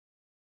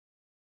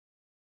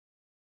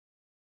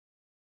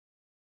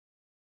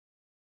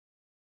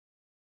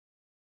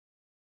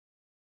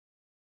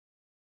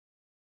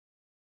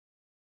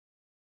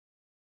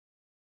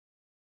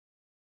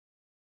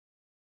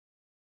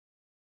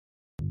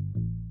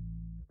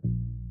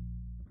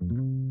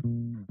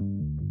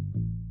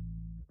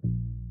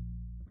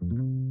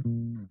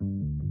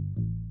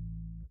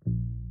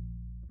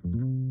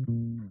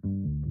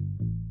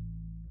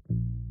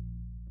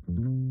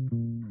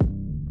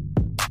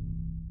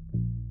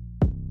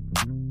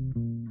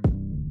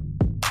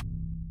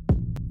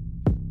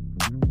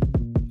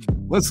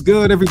What's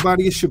good,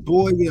 everybody? It's your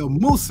boy, El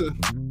Musa,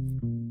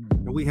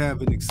 and we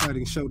have an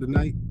exciting show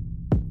tonight.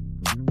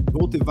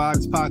 VOLTED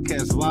VIBEZ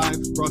Podcast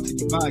Live, brought to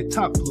you by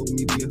Top Flow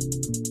Media.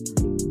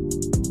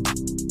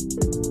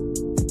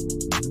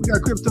 We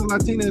got Crypto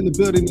Latina in the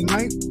building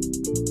tonight.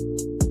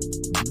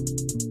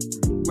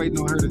 Waiting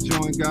on her to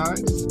join, guys.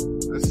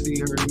 I see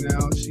her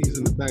now. She's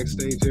in the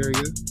backstage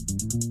area.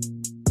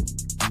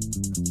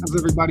 How's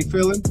everybody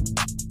feeling?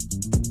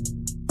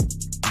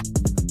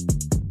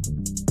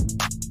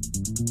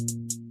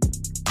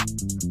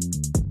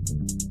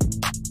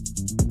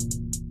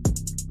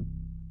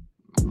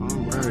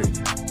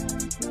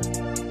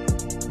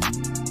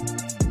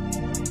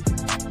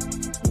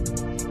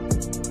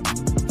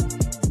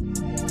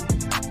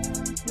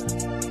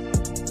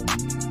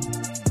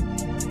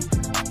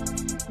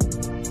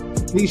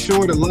 Be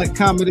sure to like,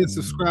 comment, and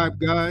subscribe,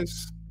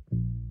 guys.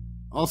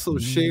 Also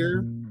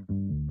share.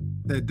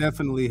 That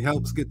definitely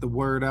helps get the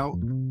word out.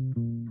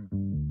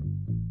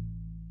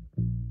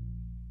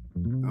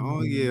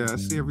 Oh, yeah. I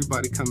see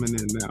everybody coming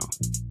in now.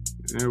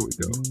 There we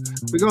go.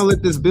 We're going to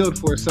let this build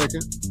for a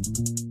second.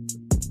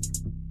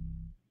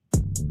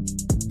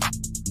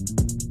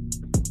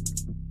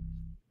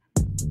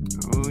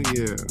 Oh,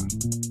 yeah.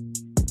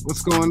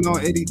 What's going on,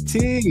 Eddie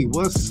T?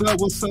 What's up?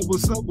 What's up?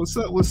 What's up? What's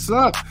up? What's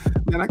up?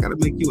 Man, I gotta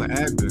make you an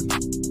admin.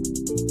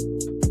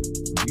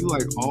 You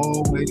like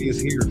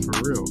always here for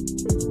real.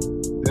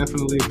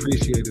 Definitely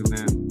appreciate it,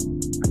 man.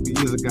 I could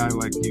use a guy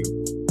like you.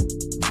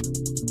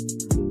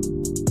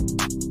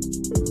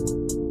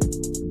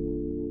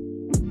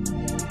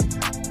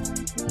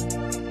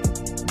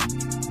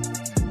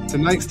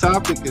 Tonight's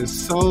topic is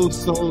so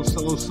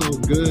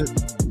good.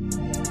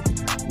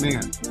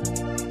 Man.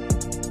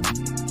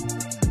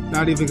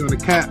 Not even gonna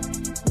cap.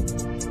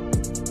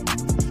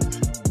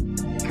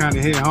 Kind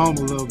of hit home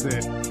a little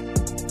bit.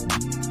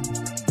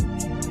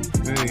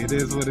 Man, it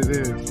is what it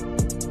is.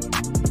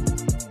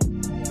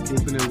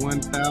 Keeping it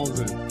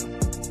 1,000.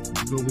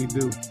 That's what we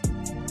do.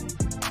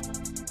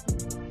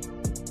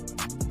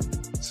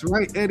 That's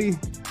right, Eddie.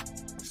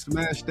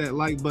 Smash that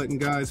like button,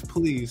 guys,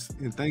 please.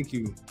 And thank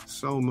you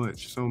so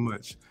much.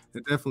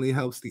 It definitely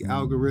helps the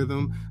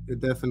algorithm. It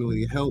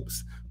definitely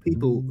helps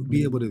people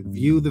be able to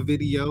view the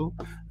video.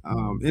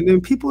 And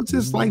then people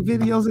just like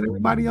videos that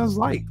everybody else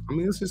like. I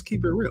mean, let's just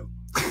keep it real.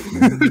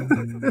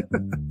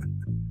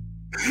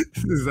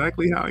 It's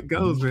exactly how it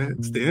goes, man.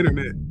 It's the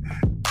internet.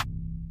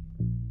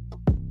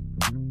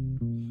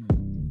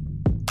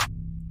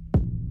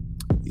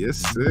 Yes,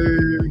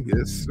 sir.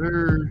 Yes,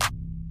 sir.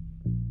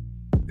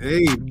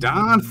 Hey,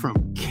 Don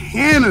from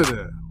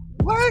Canada.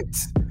 What?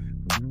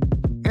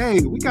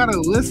 Hey, we got a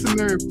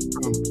listener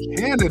from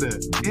Canada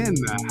in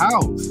the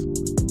house.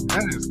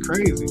 That is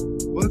crazy.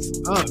 What's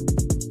up?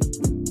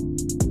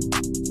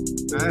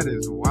 That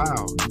is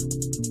wild.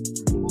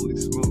 Holy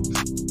smokes.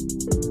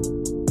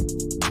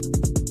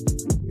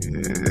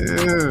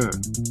 Yeah.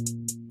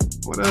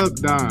 What up,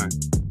 Don?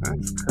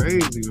 That's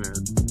crazy,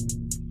 man.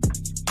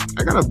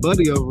 I got a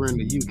buddy over in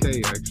the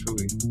UK,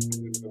 actually.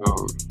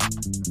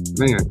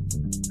 Man,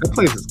 that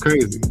place is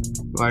crazy.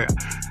 Like,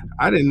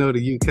 I didn't know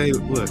the UK.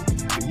 Look,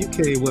 the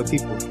UK, what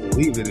people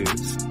believe it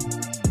is.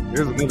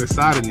 There's another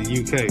side of the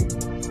UK.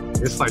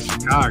 It's like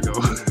Chicago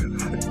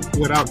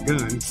without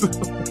guns.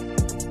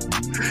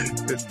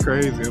 It's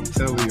crazy. I'm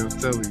telling you.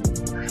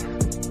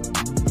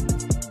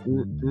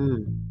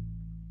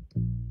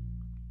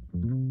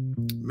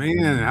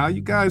 Man, how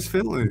you guys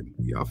feeling?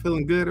 Y'all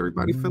feeling good?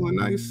 Everybody feeling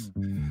nice?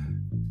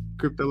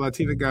 Crypto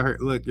Latina got her.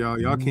 Look,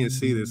 y'all can't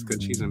see this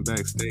because she's in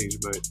backstage,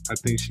 but I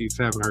think she's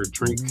having her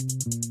drink.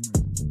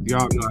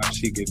 Y'all know how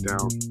she get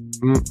down.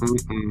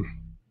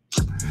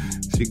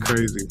 She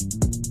crazy.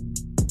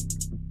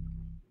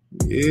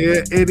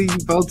 Yeah, Eddie,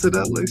 you bolted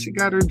up. Look, she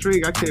got her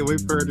drink. I can't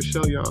wait for her to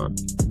show y'all.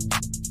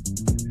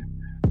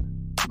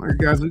 All right,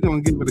 guys, we're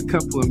going to give it a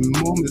couple of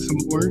moments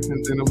more,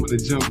 and then I'm going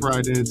to jump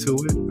right into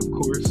it. Of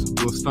course,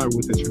 we'll start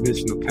with the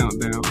traditional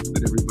countdown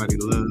that everybody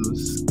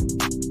loves.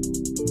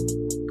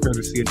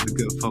 Courtesy of the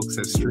good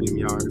folks at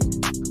StreamYard.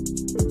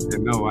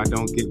 And no, I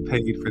don't get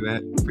paid for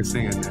that, for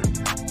saying that.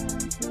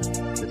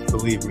 Just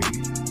believe me,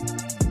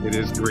 it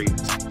is great.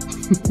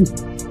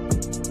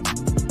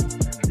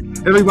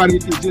 Everybody,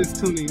 if you're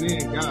just tuning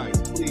in, guys,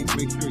 please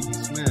make sure you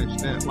smash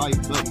that like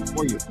button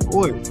for your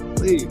boy,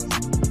 please.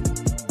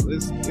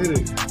 Let's get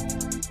it.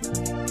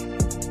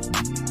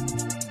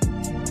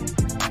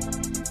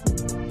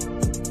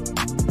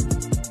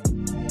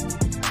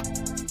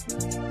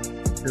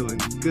 Feeling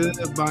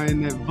good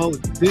buying that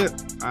Volt dip.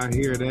 I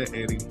hear that,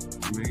 Eddie.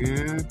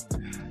 Man,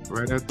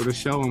 right after the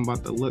show, I'm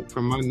about to look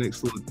for my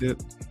next little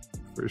dip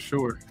for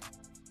sure.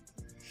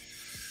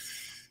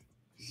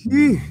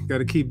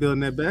 Gotta keep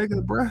building that bag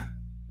up, bruh.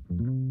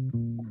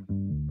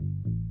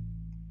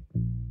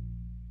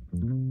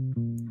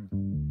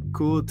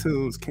 Cool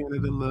tunes.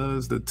 Canada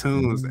loves the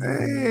tunes.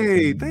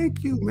 Hey,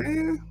 thank you,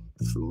 man.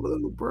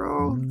 Salute,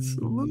 bro.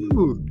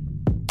 Salute.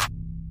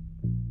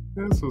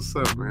 That's what's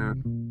up,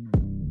 man.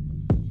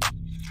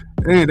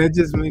 Man, that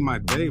just made my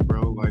day,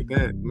 bro. Like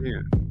that,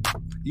 man.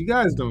 You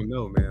guys don't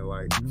know, man.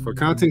 Like for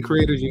content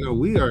creators, you know,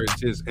 we are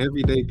just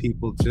everyday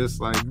people,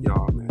 just like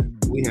y'all, man.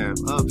 We have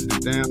ups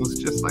and downs,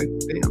 just like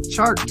damn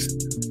charts.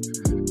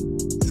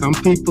 Some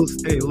people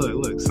say,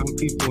 look, some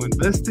people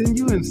invest in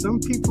you and some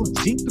people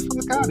cheat the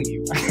fuck out of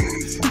you.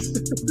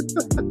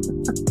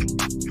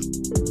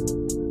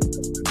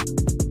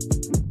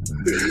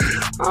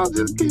 I'm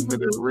just keeping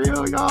it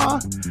real,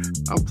 y'all.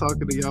 I'm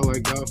talking to y'all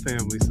like y'all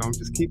family, so I'm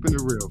just keeping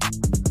it real.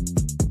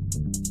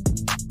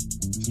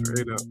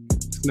 Straight up.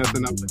 It's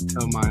nothing I would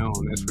tell my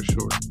own, that's for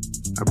sure.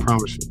 I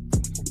promise you.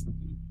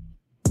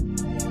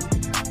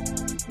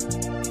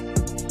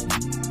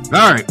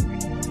 All right.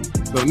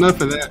 So enough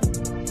of that.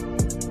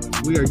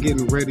 We are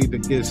getting ready to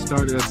get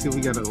started. I see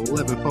we got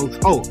 11 folks.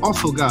 Oh,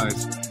 also,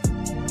 guys,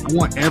 I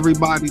want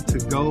everybody to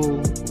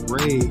go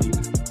raid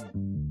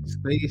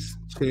Space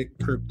Chick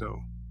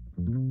Crypto.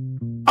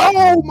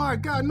 Oh my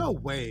God, no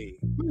way.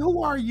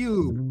 Who are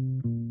you?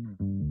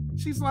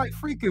 She's like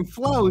freaking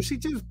Flo. She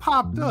just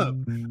popped up.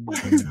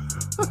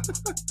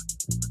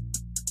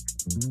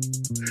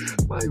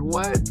 Like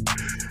what?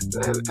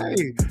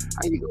 Hey,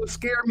 how you gonna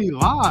scare me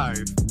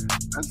live?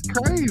 That's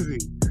crazy.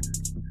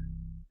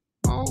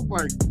 Oh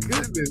my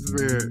goodness,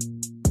 man.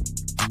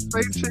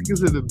 Space Chick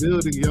is in the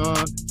building,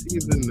 y'all.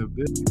 She's in the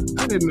building.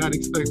 I did not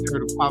expect her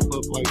to pop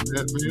up like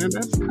that, man.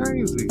 That's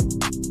crazy.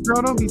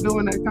 Girl, don't be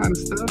doing that kind of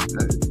stuff.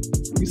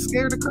 You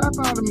scared the crap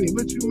out of me.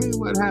 What you mean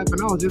what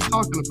happened? I was just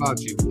talking about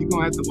you. You're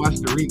going to have to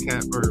watch the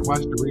recap or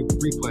watch the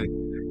replay.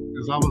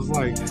 Because I was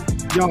like,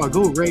 y'all,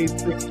 go raid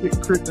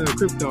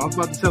crypto. I was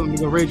about to tell him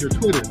to go raid your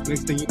Twitter.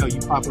 Next thing you know,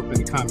 you pop up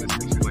in the comment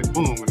section. Like,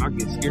 boom. And I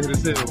get scared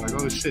as hell. Like,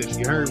 oh shit,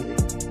 she heard me.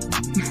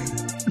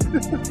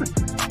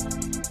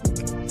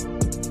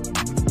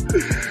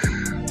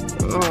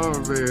 Oh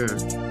man,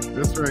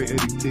 that's right,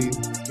 Eddie T.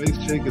 Space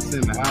Chick is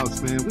in the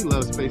house, man. We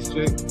love Space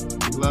Chick.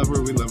 We love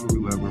her,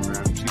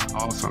 man. She's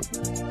awesome.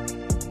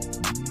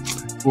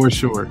 For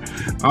sure.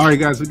 All right,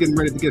 guys, we're getting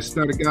ready to get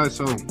started, guys.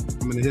 So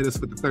I'm gonna hit us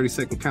with the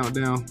 30-second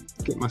countdown,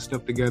 get my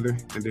stuff together,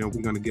 and then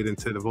we're gonna get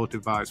into the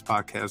VOLTED VIBEZ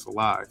podcast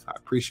live. I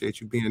appreciate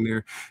you being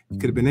there. You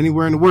could have been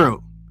anywhere in the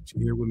world, but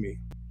you're here with me.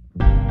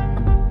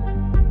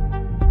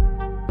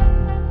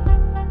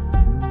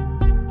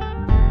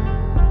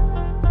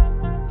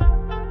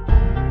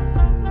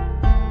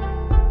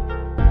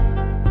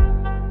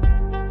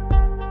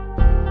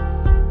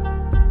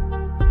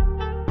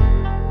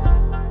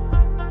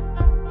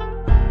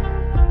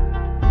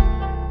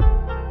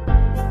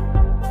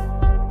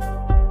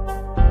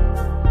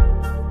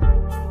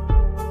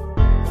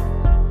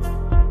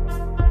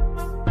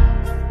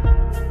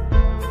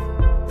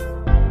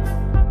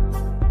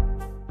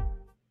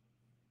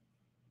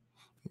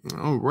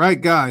 All right,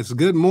 guys.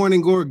 Good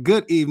morning or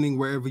good evening,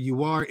 wherever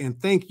you are. And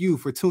thank you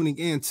for tuning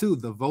in to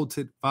the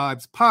VOLTED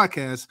VIBEZ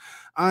podcast.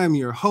 I am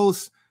your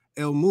host,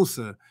 El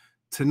Musa.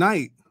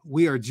 Tonight,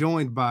 we are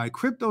joined by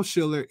crypto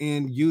shiller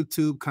and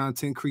YouTube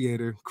content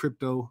creator,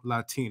 Crypto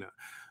Latina.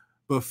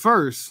 But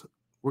first,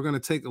 we're going to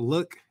take a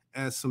look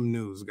at some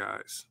news,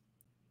 guys.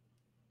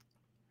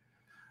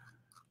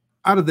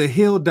 Out of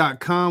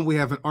thehill.com, we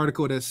have an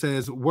article that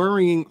says,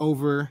 worrying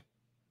over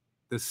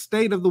the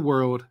state of the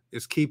world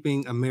is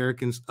keeping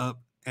Americans up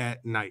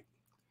at night.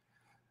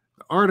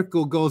 The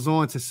article goes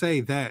on to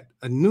say that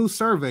a new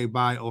survey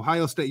by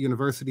Ohio State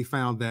University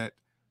found that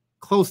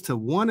close to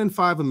 1 in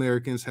 5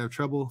 Americans have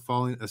trouble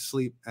falling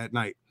asleep at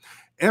night.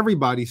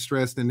 Everybody's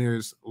stressed and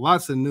there's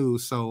lots of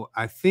news. So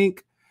I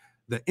think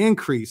the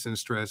increase in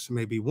stress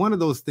may be one of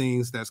those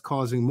things that's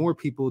causing more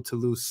people to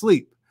lose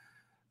sleep.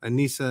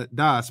 Anissa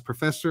Das,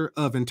 professor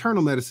of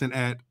internal medicine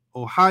at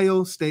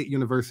Ohio State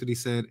University,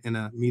 said in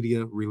a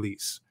media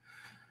release.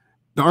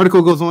 The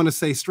article goes on to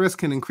say stress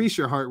can increase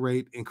your heart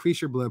rate,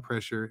 increase your blood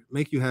pressure,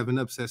 make you have an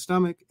upset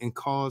stomach, and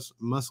cause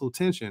muscle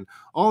tension.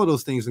 All of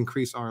those things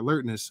increase our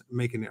alertness,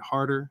 making it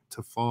harder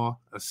to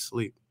fall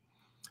asleep.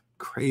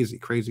 Crazy,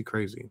 crazy,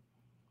 crazy.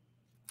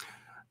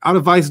 Out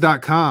of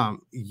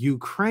Vice.com,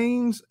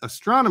 Ukraine's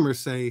astronomers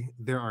say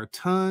there are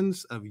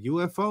tons of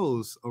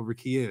UFOs over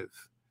Kyiv.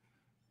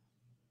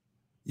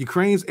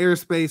 Ukraine's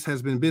airspace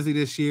has been busy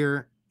this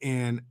year,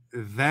 and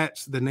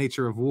that's the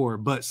nature of war.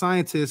 But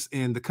scientists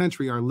in the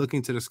country are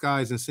looking to the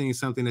skies and seeing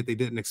something that they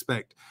didn't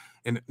expect.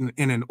 An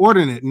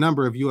inordinate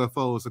number of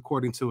UFOs,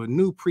 according to a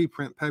new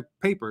preprint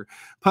paper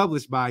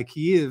published by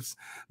Kyiv's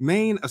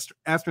main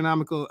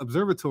astronomical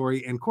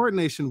observatory in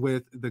coordination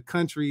with the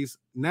country's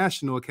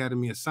National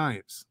Academy of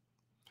Science.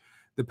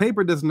 The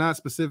paper does not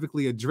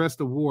specifically address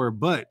the war,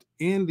 but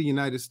in the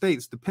United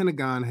States, the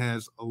Pentagon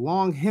has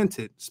long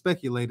hinted,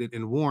 speculated,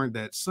 and warned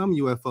that some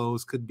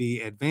UFOs could be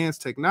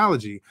advanced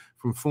technology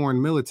from foreign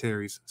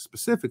militaries,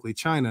 specifically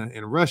China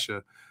and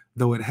Russia,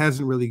 though it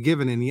hasn't really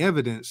given any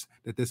evidence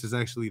that this is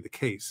actually the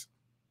case.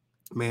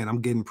 Man,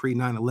 I'm getting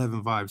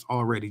pre-9/11 vibes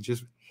already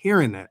just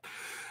hearing that.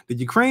 The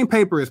Ukraine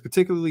paper is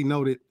particularly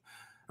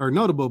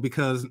notable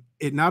because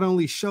it not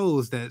only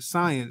shows that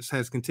science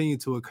has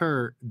continued to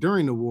occur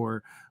during the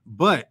war,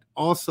 but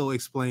also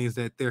explains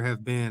that there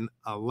have been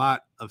a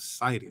lot of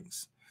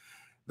sightings.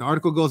 The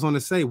article goes on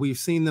to say, we've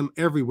seen them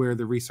everywhere,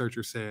 the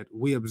researcher said.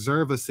 We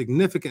observe a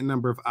significant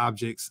number of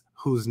objects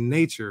whose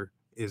nature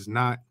is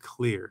not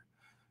clear.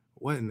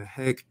 What in the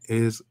heck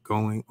is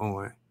going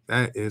on?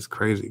 That is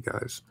crazy,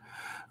 guys.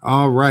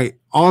 All right.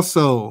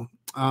 Also,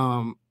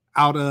 out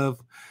of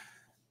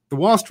the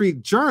Wall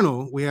Street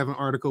Journal, we have an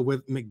article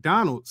with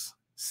McDonald's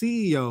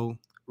CEO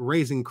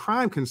raising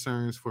crime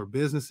concerns for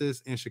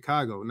businesses in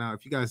Chicago. Now,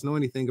 if you guys know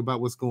anything about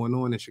what's going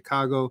on in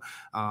Chicago,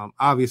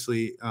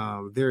 obviously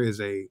there is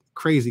a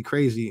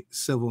crazy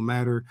civil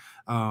matter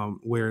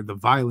where the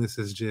violence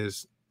is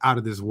just out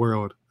of this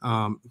world.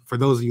 For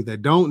those of you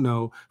that don't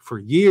know, for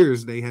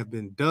years they have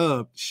been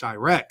dubbed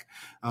Chirac,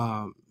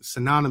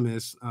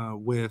 synonymous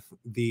with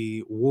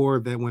the war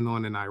that went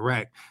on in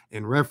Iraq,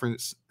 in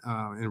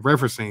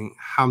referencing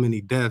how many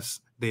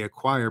deaths they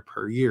acquire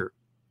per year.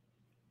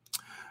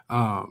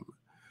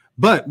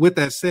 But with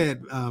that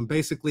said,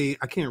 basically,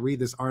 I can't read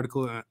this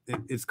article.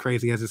 It's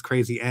crazy, as this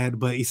crazy ad.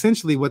 But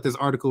essentially what this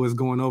article is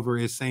going over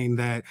is saying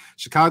that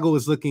Chicago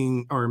is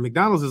looking, or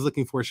McDonald's is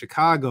looking for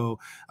Chicago,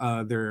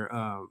 their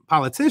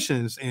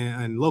politicians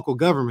and local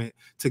government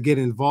to get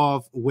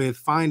involved with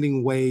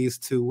finding ways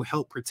to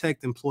help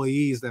protect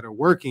employees that are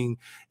working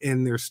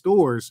in their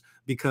stores,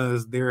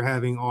 because they're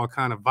having all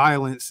kind of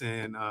violence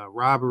and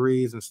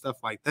robberies and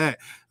stuff like that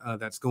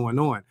that's going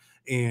on.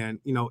 And,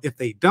 you know, if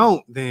they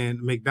don't,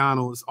 then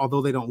McDonald's,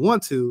 although they don't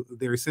want to,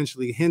 they're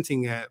essentially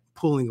hinting at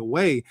pulling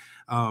away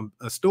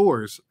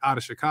stores out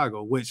of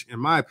Chicago, which in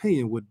my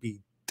opinion would be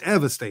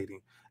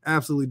devastating,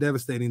 absolutely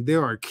devastating.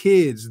 There are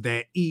kids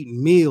that eat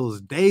meals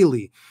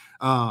daily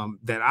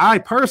that I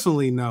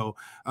personally know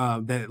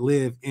that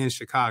live in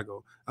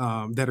Chicago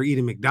that are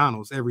eating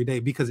McDonald's every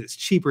day because it's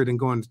cheaper than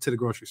going to the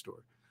grocery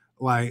store.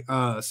 Like,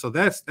 so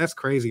that's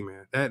crazy,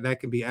 man. That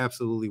can be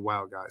absolutely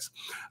wild, guys.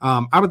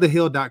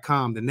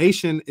 Outofthehill.com, the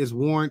nation is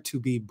warned to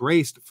be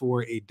braced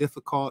for a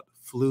difficult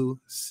flu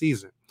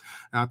season.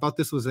 Now, I thought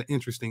this was an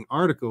interesting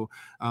article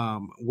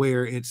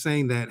where it's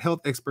saying that health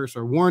experts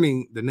are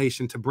warning the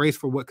nation to brace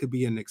for what could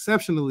be an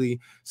exceptionally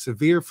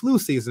severe flu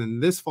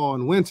season this fall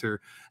and winter,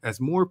 as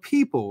more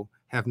people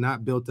have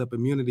not built up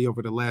immunity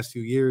over the last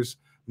few years,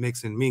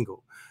 mix and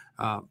mingle.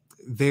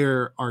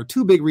 There are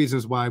two big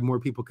reasons why more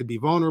people could be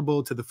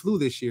vulnerable to the flu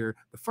this year.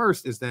 The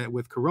first is that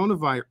with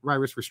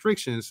coronavirus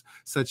restrictions,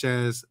 such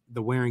as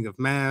the wearing of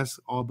masks,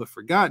 all but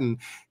forgotten,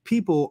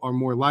 people are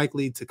more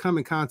likely to come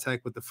in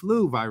contact with the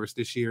flu virus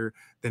this year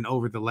than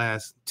over the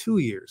last 2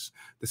 years.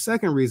 The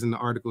second reason the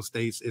article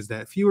states is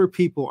that fewer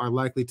people are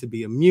likely to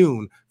be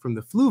immune from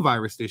the flu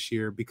virus this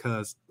year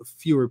because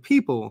fewer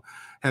people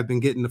have been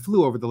getting the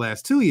flu over the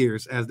last 2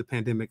 years as the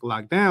pandemic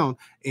locked down,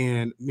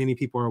 and many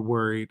people are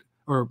worried,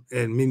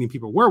 and many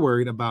people were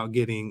worried about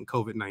getting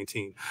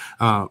COVID-19.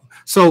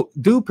 So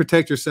do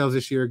protect yourselves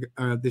this year,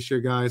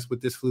 guys,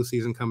 with this flu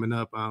season coming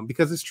up,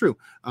 because it's true.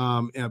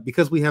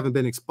 Because we haven't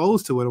been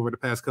exposed to it over the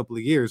past couple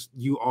of years,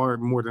 you are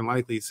more than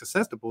likely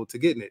susceptible to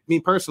getting it. Me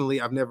personally,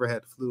 I've never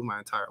had the flu my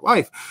entire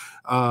life,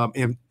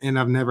 and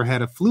I've never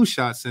had a flu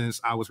shot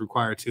since I was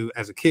required to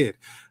as a kid.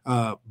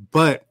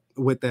 But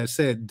with that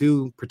said,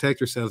 do protect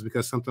yourselves,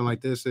 because something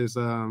like this is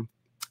a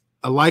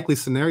likely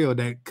scenario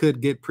that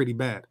could get pretty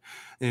bad.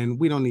 And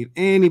we don't need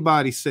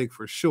anybody sick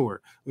for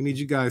sure. We need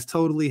you guys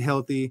totally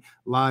healthy,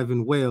 live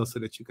and well, so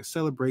that you can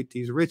celebrate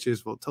these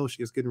riches Voltoshi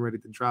is getting ready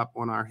to drop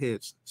on our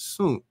heads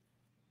soon.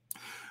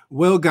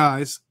 Well,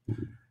 guys,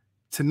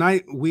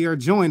 tonight we are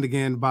joined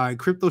again by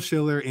Crypto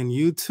Schiller and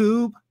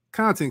YouTube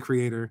content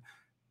creator,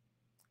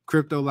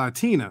 Crypto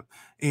Latina.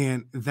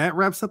 And that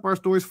wraps up our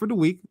stories for the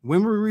week.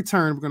 When we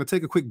return, we're going to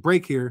take a quick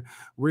break here.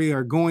 We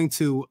are going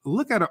to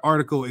look at an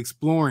article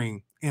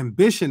exploring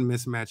ambition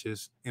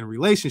mismatches in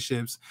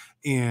relationships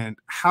and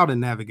how to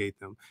navigate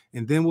them.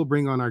 And then we'll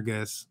bring on our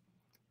guests,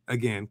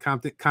 again,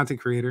 content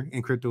creator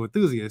and crypto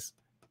enthusiast,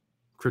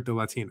 Crypto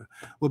Latina.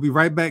 We'll be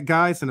right back,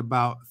 guys, in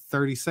about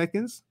 30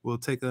 seconds. We'll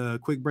take a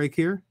quick break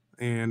here,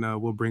 and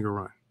we'll bring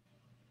her on.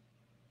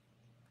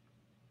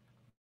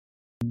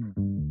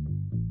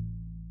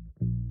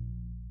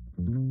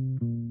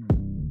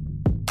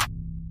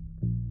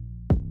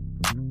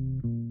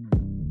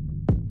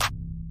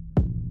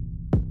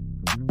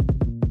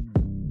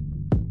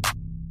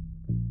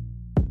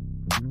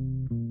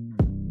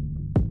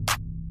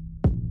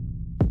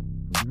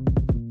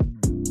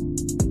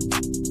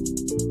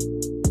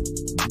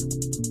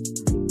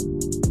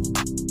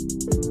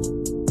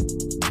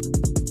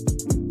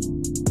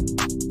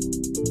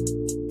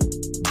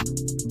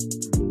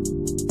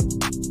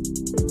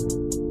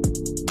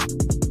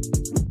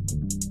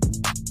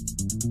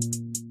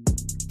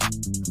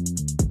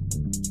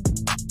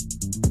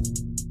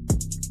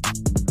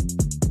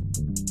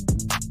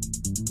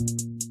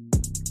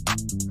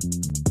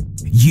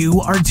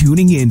 You are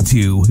tuning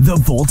into the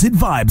VOLTED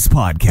VIBEZ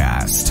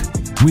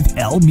podcast with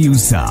El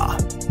Musa,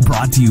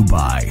 brought to you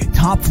by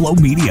Top Flow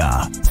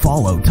Media.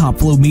 Follow Top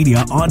Flow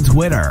Media on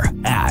Twitter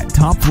at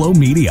Top Flow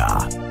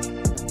Media.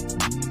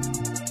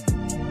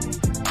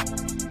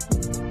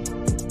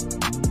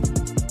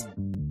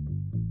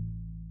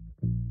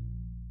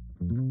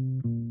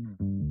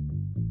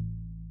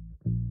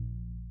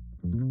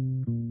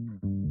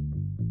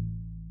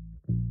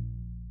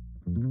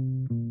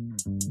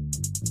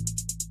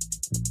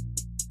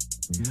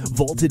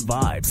 VOLTED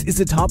VIBEZ is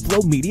a Top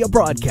Flow Media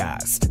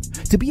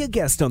broadcast. To be a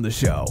guest on the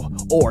show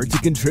or to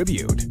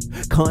contribute,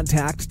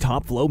 contact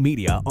Top Flow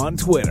Media on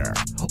Twitter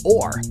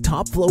or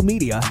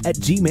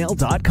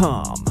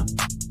topflowmedia@gmail.com.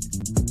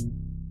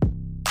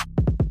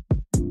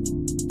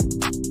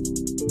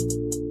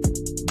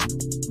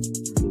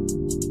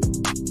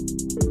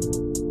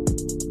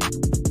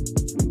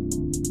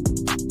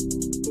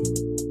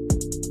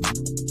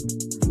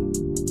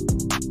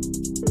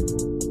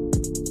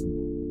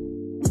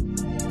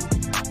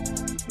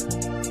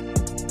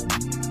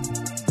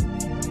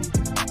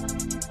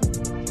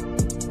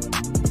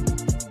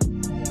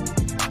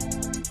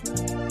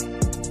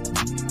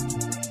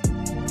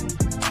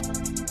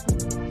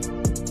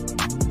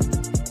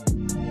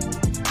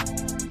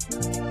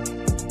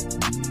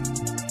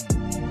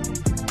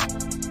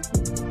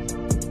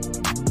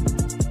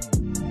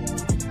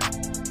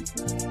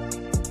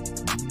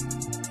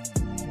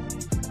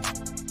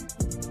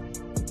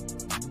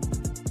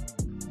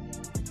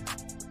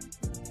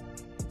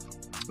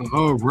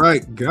 All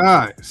right,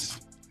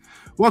 guys.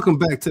 Welcome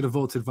back to the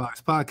VOLTED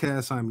VIBEZ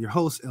podcast. I'm your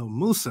host, El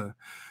Musa.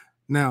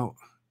 Now,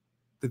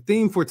 the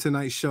theme for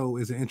tonight's show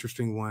is an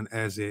interesting one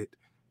as it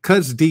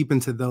cuts deep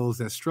into those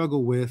that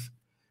struggle with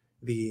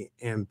the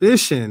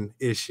ambition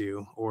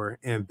issue or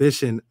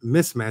ambition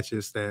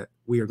mismatches that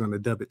we are going to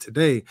dub it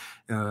today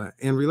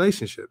in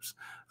relationships.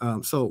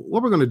 So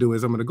what we're going to do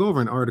is I'm going to go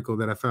over an article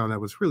that I found that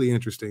was really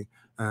interesting,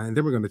 and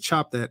then we're going to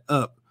chop that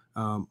up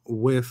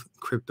with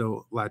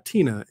Crypto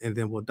Latina, and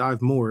then we'll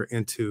dive more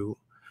into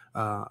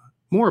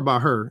more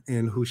about her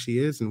and who she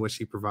is and what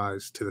she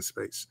provides to the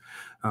space.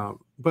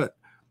 But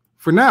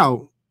for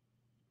now,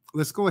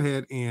 let's go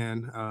ahead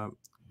and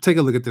take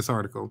a look at this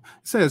article.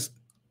 It says,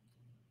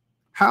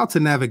 how to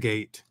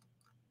navigate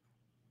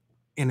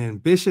an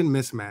ambition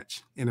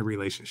mismatch in a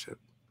relationship.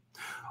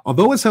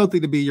 Although it's healthy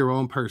to be your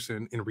own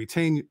person and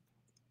retain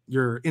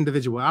your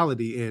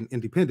individuality and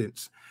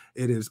independence,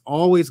 it is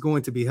always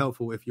going to be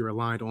helpful if you're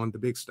aligned on the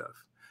big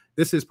stuff.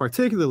 This is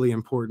particularly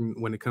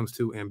important when it comes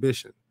to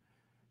ambition.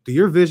 Do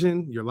your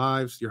vision, your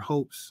lives, your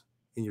hopes,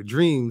 and your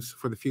dreams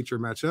for the future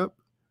match up?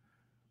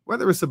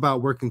 Whether it's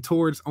about working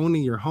towards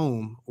owning your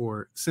home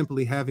or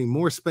simply having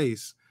more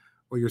space,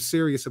 or you're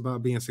serious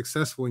about being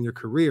successful in your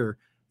career,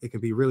 it can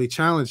be really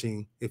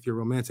challenging if your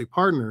romantic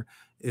partner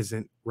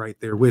isn't right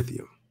there with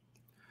you.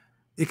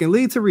 It can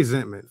lead to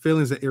resentment,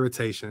 feelings of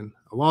irritation,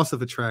 a loss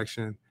of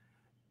attraction,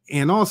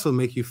 and also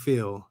make you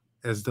feel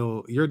as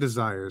though your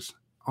desires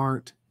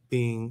aren't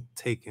being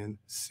taken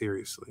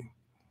seriously.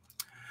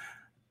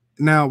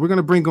 Now, we're going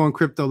to bring on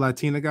Crypto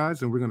Latina,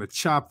 guys, and we're going to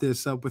chop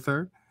this up with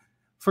her.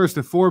 First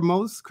and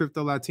foremost,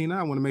 Crypto Latina,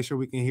 I want to make sure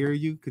we can hear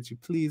you. Could you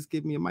please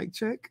give me a mic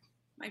check?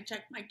 Mic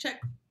check, mic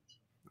check.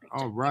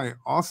 All right.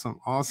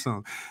 Awesome.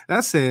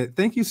 That said,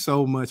 thank you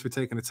so much for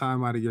taking the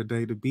time out of your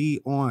day to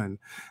be on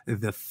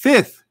the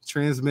 5th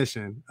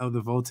transmission of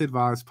the VOLTED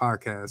VIBEZ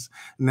podcast.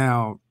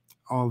 Now,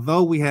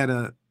 although we had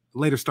a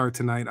later start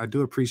tonight, I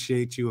do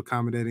appreciate you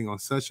accommodating on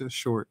such a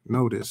short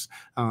notice.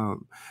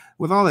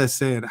 With all that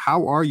said,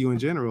 how are you in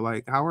general?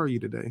 Like, how are you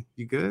today?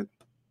 You good?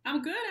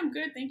 I'm good.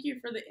 Thank you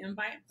for the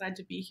invite. Glad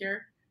to be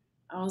here.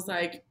 I was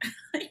like,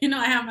 I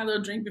have my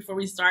little drink before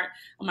we start.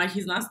 I'm like,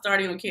 he's not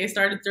starting. Okay, I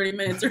started 30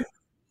 minutes. So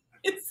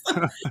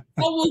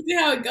we'll see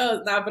how it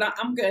goes now, but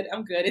I'm good.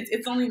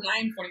 It's only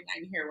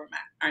 9:49 here where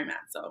I'm at.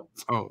 So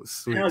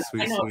sweet,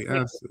 absolutely.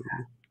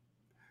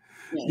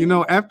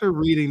 Yeah. After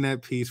reading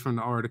that piece from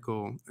the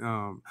article,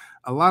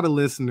 a lot of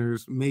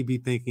listeners may be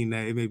thinking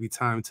that it may be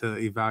time to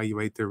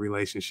evaluate their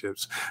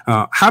relationships.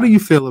 How do you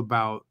feel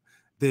about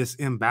this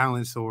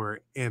imbalance or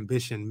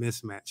ambition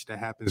mismatch that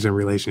happens in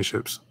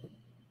relationships?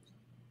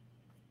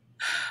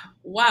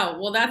 Wow.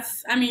 Well,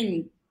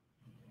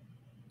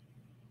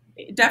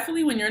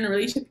 definitely when you're in a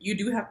relationship, you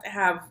do have to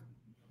have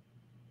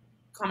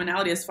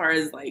commonality as far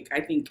as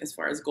as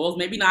far as goals,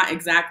 maybe not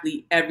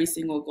exactly every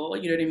single goal,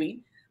 you know what I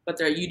mean? But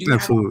you do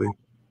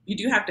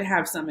have to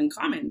have some in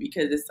common,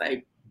 because it's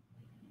like,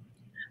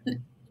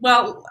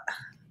 well,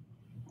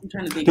 I'm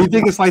trying to think. Do you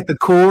think it's like the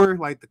core,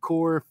 like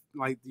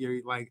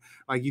you're like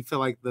you feel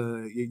like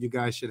you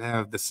guys should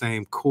have the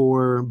same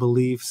core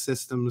belief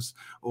systems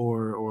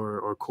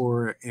or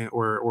core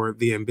or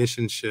the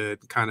ambition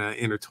should kind of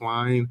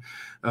intertwine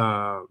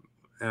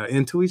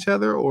into each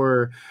other,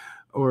 or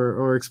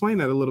explain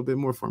that a little bit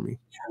more for me?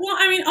 Well,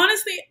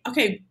 honestly,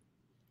 okay.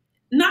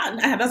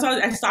 That's why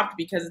I stopped,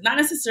 because not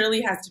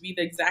necessarily has to be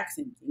the exact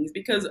same things,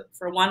 because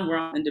for one, we're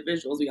all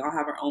individuals. We all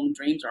have our own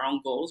dreams, our own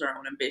goals, our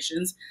own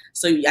ambitions.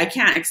 So I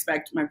can't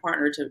expect my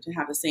partner to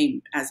have the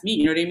same as me.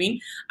 You know what I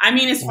mean?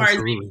 As far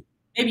Absolutely. as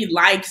maybe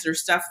likes or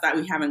stuff that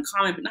we have in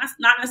common, but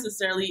not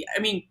necessarily.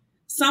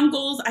 Some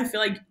goals I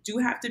feel like do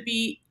have to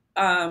be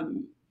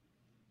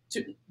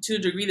to a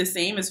degree the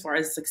same as far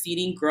as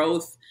succeeding,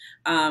 growth,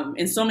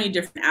 in so many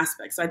different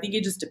aspects. So I think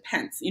it just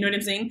depends. You know what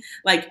I'm saying?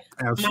 Like,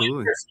 Absolutely.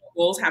 my personal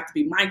goals have to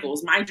be my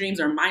goals. My dreams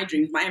are my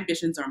dreams. My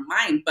ambitions are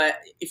mine. But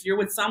if you're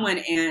with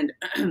someone and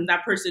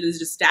that person is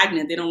just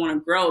stagnant, they don't want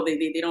to grow.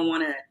 They don't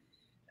want to.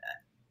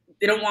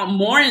 They don't want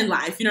more in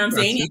life. You know what I'm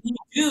saying? And you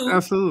do.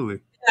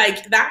 Absolutely.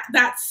 like that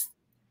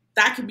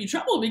could be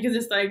trouble because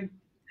it's like,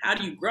 how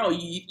do you grow?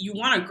 You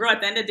want to grow.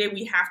 At the end of the day,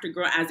 we have to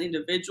grow as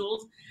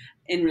individuals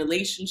in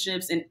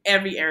relationships in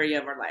every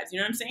area of our lives. You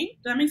know what I'm saying?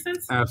 Does that make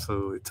sense?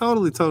 Absolutely.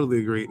 Totally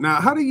agree.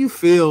 Now, how do you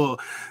feel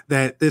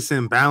that this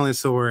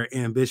imbalance or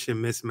ambition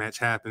mismatch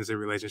happens in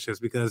relationships?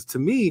 Because to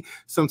me,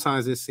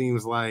 sometimes it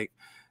seems like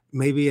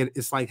maybe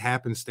it's like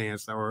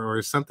happenstance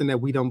or something that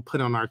we don't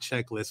put on our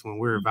checklist when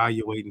we're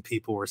evaluating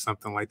people or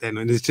something like that.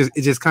 And it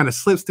just kind of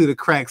slips through the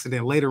cracks and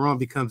then later on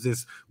becomes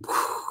this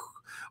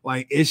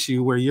like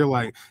issue where you're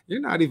like, you're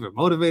not even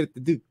motivated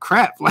to do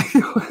crap. Like,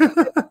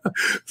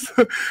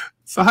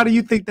 so how do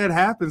you think that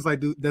happens?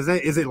 Like,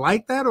 is it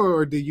like that?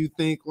 Or do you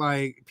think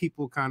like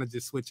people kind of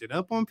just switch it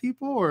up on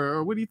people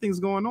or what do you think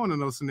is going on in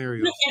those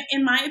scenarios?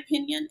 In my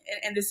opinion,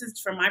 and this is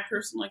from my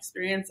personal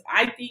experience,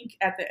 I think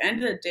at the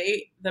end of the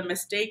day, the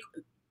mistake,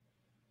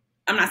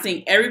 I'm not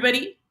saying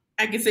everybody,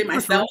 I can say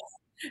myself,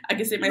 I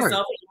can say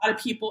myself, a lot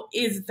of people,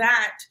 is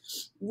that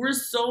we're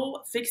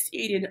so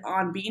fixated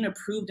on being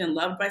approved and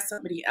loved by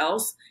somebody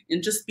else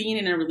and just being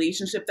in a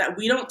relationship that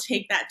we don't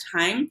take that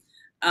time.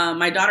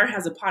 My daughter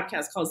has a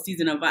podcast called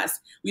Season of Us.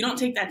 We don't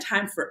take that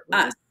time for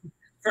us.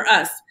 For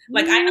us,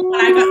 like I know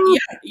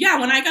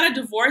when I got a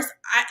divorce,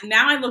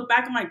 now I look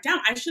back, I'm like, damn,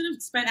 I should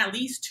have spent at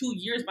least 2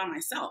 years by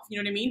myself. You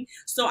know what I mean?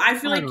 So I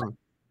feel like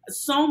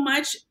so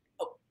much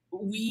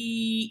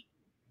we,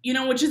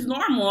 which is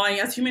normal.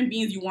 As human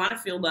beings, you want to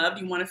feel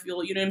loved. You want to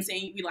feel, you know what I'm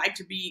saying? We like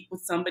to be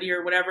with somebody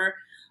or whatever.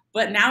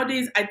 But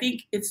nowadays, I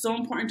think it's so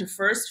important to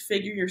first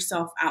figure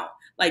yourself out.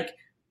 Like,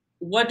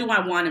 what do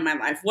I want in my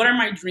life? What are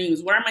my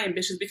dreams? What are my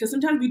ambitions? Because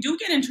sometimes we do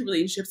get into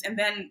relationships and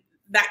then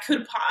that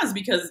could pause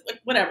because like,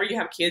 whatever, you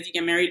have kids, you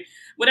get married,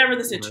 whatever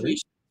the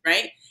situation,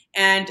 right?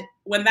 And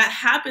when that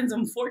happens,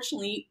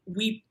 unfortunately,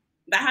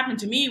 that happened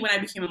to me when I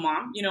became a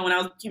mom. When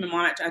I became a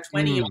mom at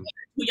 20, I was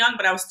too young,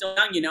 but I was still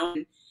young,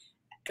 and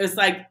it was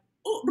like,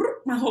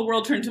 my whole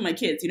world turned to my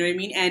kids, you know what I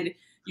mean? And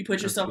you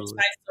put yourself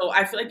aside. So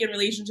I feel like in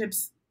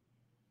relationships,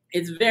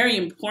 it's very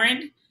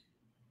important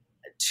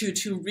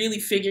to really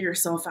figure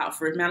yourself out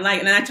first, man. Like,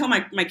 and I tell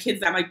my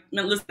kids that, I'm like,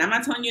 man, listen, I'm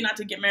not telling you not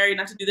to get married,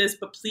 not to do this,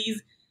 but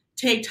please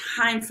take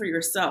time for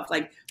yourself.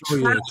 Like,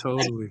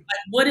 totally. Like,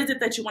 what is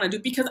it that you want to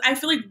do? Because I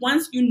feel like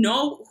once you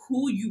know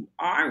who you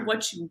are,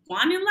 what you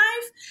want in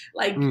life,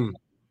 like,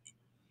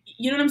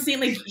 you know what I'm saying?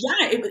 Like,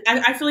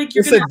 I feel like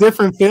it's a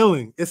different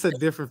feeling. It's a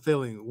different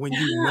feeling when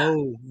you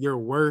know your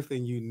worth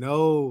and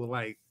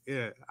like,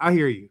 I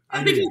hear you.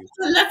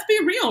 Let's be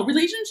real.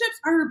 Relationships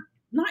are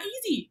not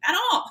easy at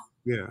all.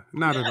 Yeah,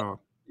 not at all.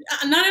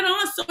 Not at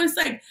all. So it's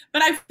like,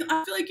 but I feel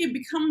like it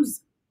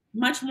becomes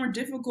much more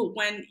difficult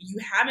when you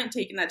haven't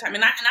taken that time.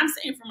 And I'm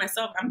saying for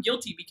myself, I'm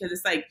guilty because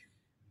it's like,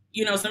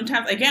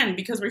 sometimes, again,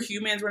 because we're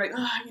humans, we're like,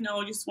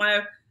 you just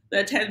want the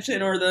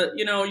attention or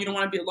you don't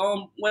want to be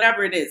alone,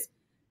 whatever it is.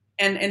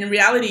 And in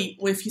reality,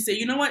 if you say,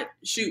 you know what,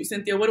 shoot,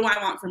 Cynthia, what do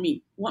I want for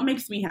me? What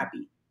makes me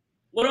happy?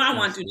 What do I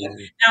want to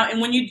do? Now,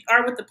 and when you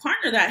are with the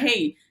partner that,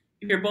 hey,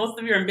 if both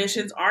of your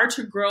ambitions are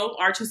to grow,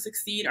 are to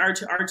succeed, are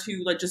to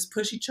like just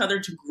push each other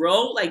to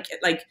grow, like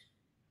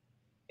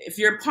if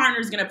your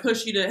partner is going to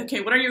push you to, okay,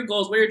 what are your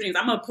goals? What are your dreams?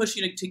 I'm going to push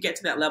you to get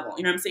to that level.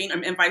 You know what I'm saying?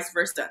 And vice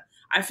versa.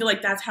 I feel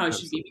like that's how it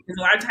should be, because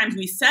a lot of times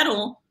we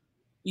settle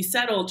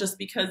just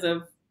because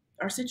of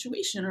our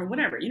situation or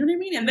whatever. You know what I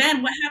mean? And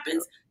then what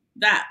happens?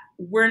 That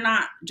we're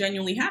not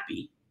genuinely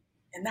happy.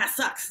 And that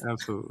sucks.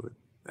 Absolutely.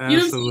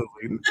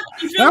 Absolutely.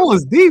 That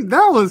was deep.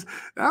 That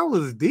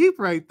was deep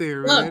right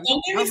there, man. Look,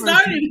 don't get me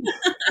started.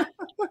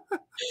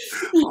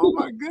 Oh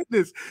my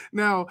goodness.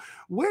 Now,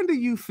 when do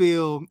you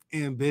feel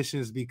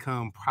ambitions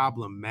become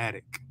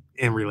problematic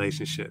in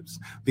relationships?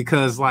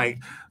 Because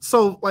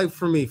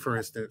for me, for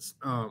instance,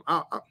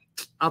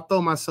 I'll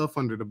throw myself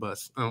under the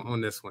bus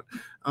on this one.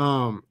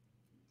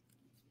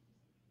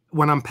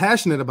 When I'm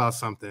passionate about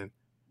something,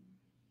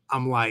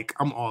 I'm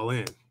all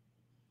in.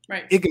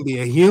 Right. It can be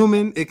a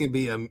human. It can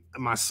be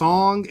my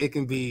song. It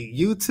can be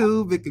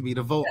YouTube. It can be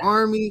the Vote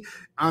Army.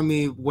 I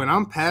mean, when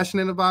I'm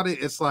passionate about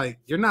it, it's like,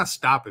 you're not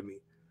stopping me.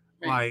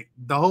 Right. Like,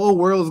 the whole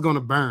world's going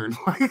to burn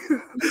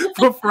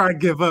before I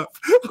give up.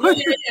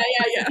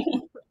 Yeah.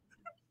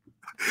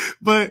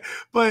 But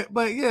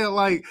yeah,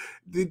 like,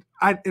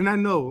 I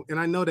know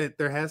that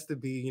there has to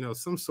be,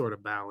 some sort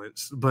of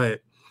balance,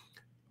 but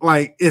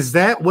like, is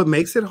that what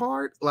makes it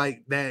hard?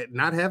 Like, that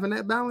not having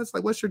that balance?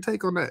 Like, what's your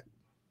take on that?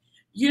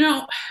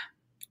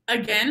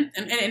 Again,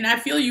 and I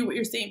feel what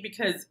you're saying,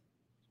 because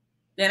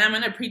then I'm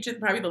going to preach it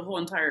probably the whole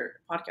entire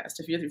podcast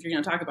if you're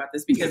going to talk about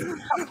this, because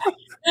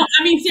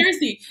I mean,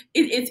 seriously,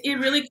 it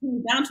really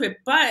comes down to it.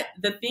 But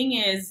the thing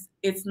is,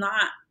 it's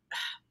not,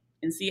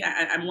 and see,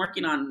 I'm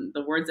working on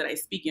the words that I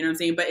speak, you know what I'm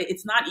saying? But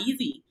it's not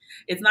easy.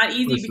 It's not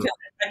easy because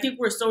I think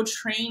we're so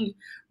trained.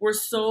 We're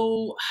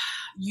so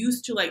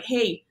used to like,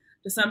 hey,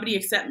 does somebody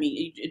accept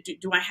me?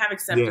 Do I have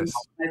acceptance?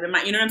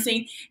 Yes. You know what I'm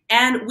saying?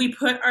 And we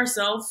put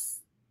ourselves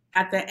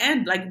at the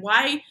end. Like,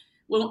 why?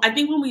 Well, I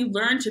think when we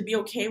learn to be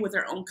okay with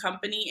our own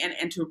company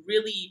and to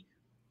really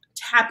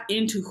tap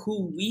into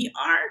who we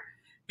are,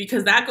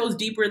 because that goes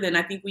deeper than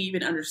I think we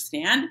even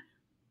understand,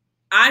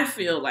 I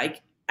feel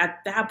like at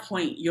that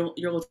point you'll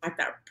attract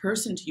that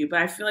person to you.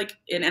 But I feel like,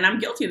 and I'm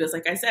guilty of this.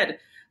 Like I said,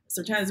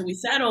 sometimes we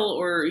settle,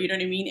 or you know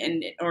what I mean,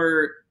 and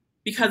or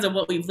because of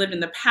what we've lived in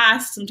the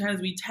past,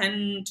 sometimes we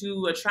tend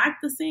to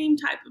attract the same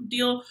type of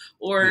deal,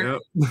 or Yep.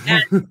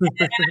 and I feel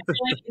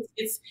like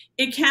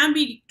it can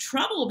be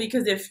trouble,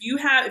 because if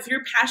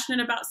you're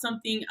passionate about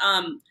something,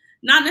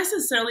 not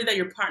necessarily that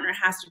your partner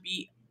has to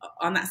be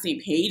on that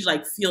same page,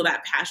 like feel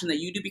that passion that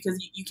you do,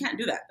 because you can't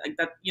do that, like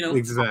that, you know.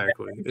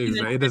 Exactly.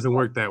 It doesn't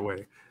work that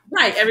way.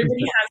 Right.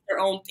 Everybody has their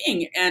own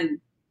thing.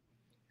 And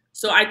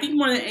so I think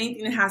more than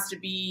anything, it has to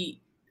be,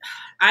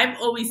 I've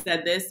always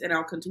said this and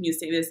I'll continue to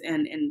say this,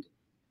 and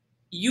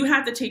you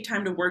have to take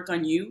time to work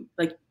on you,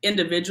 like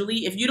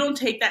individually. If you don't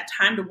take that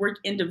time to work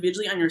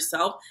individually on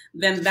yourself,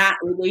 then that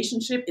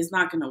relationship is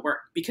not going to work.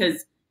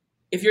 Because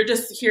if you're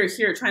just here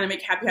trying to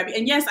make happy,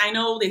 and yes, I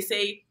know they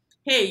say,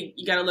 hey,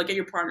 you got to look at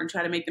your partner and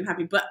try to make them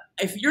happy. But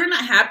if you're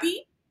not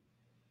happy,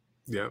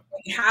 yep.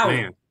 How?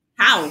 Man.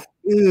 How?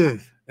 Ugh,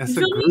 that's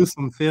a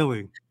gruesome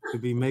feeling, to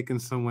be making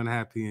someone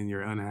happy and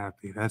you're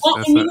unhappy. That's well,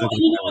 that's and a you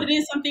know what it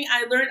is? Something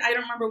I learned. I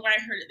don't remember when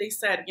I heard it. They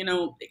said, you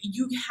know,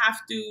 you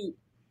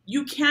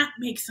can't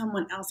make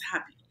someone else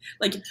happy.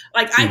 Like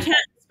I can't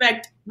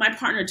expect my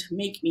partner to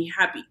make me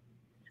happy.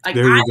 Like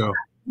there you I go. have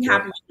to be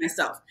happy with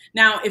myself.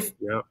 Now, if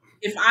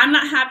I'm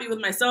not happy with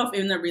myself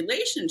in the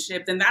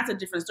relationship, then that's a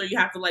different story. You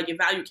have to like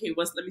evaluate,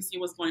 let me see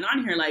what's going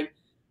on here. Like,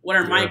 what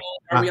are my goals?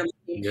 Are we on the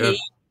same page?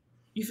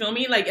 You feel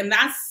me? Like, and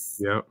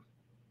that's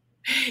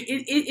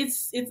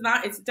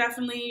it's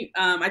definitely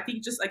I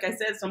think, just like I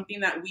said, something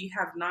that we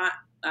have not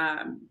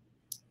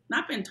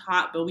been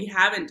taught, but we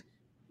haven't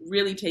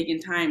really taken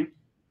time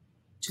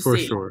to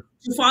to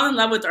fall in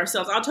love with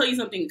ourselves. I'll tell you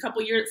something. A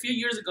few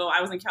years ago,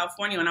 I was in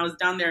California when I was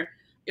down there.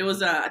 It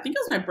was I think it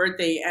was my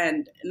birthday,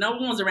 and no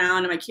one was around,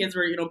 and my kids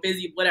were, you know,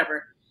 busy,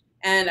 whatever.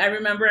 And I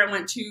remember I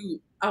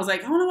was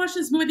like, I want to watch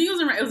this movie. I think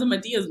it was a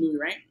Medea's movie,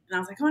 right? And I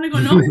was like, I want to go.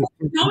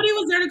 Nobody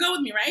was there to go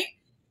with me, right?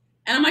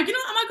 And I'm like, you know,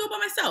 I'm gonna go by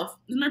myself.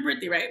 It's my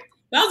birthday, right?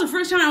 That was the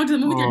first time I went to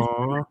the movie theater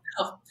by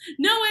myself.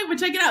 No way, but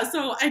check it out.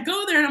 So I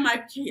go there and I'm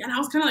like, okay, and I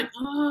was kind of like,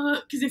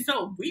 because it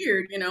felt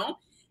weird, you know?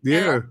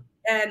 Yeah.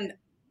 And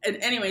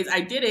anyways, I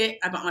did it.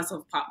 I bought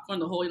myself popcorn,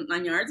 the whole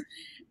 9 yards.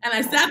 And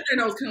I sat there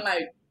and I was kind of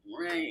like,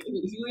 right,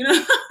 you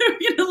know,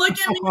 you're gonna look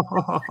at me.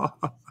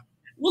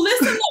 Well,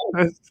 listen,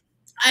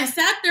 I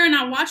sat there and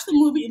I watched the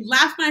movie,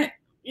 laughed my,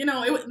 you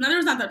know, there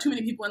was not that too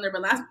many people in there,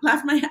 but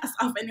laughed my ass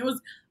off. And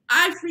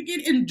I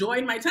freaking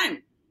enjoyed my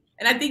time.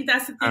 And I think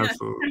that's the thing that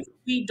sometimes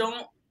we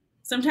don't,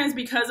 sometimes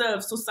because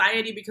of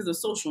society, because of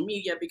social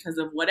media, because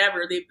of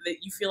whatever,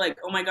 you feel like,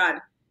 oh my gosh,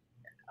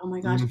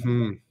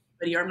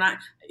 but I'm not.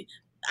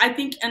 I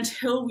think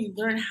until we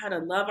learn how to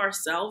love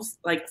ourselves,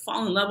 like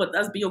fall in love with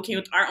us, be okay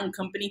with our own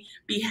company,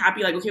 be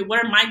happy, like, okay,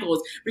 what are my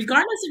goals?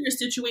 Regardless of your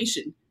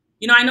situation.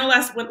 You know, I know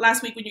last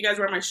week when you guys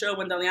were on my show,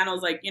 when Deliana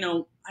was like, you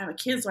know, I have a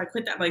kid, so I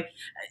quit that. Like,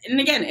 and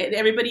again,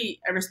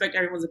 I respect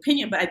everyone's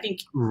opinion, but I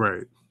think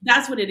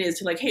that's what it is,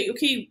 to like, hey,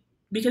 okay,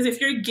 because if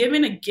you're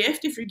given a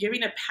gift, if you're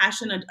giving a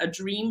passion, a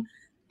dream,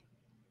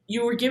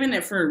 you were given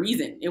it for a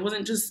reason. It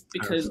wasn't just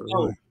because,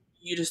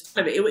 you just,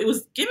 it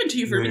was given to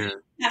you for a reason.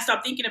 You can't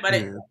stop thinking about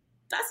it.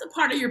 That's a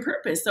part of your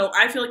purpose. So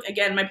I feel like,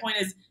 again, my point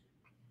is,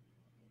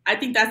 I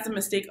think that's the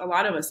mistake a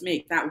lot of us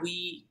make, that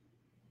we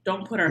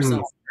don't put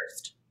ourselves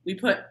first. We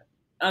put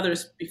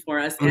others before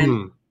us,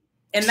 and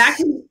that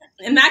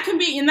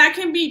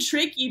can be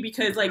tricky,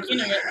 because, like, you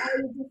know,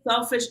 you're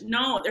selfish.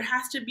 No, there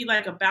has to be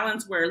like a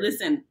balance where,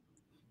 listen,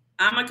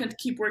 I'm not gonna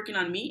keep working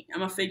on me. I'm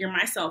gonna figure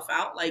myself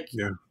out. Like,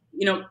 you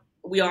know,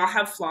 we all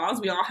have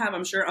flaws. We all have,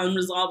 I'm sure,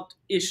 unresolved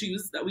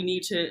issues that we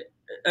need to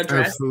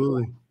address.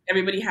 Absolutely.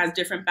 Everybody has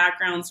different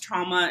backgrounds,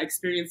 trauma,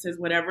 experiences,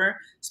 whatever,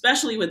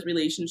 especially with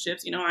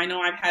relationships. You know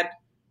I've had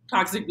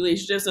toxic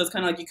relationships, so it's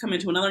kind of like you come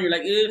into another and you're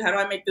like, how do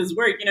I make this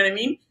work? You know what I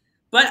mean?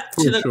 But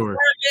to the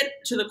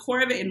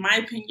core of it, in my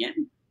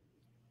opinion,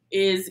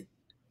 is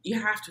you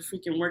have to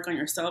freaking work on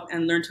yourself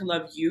and learn to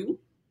love you.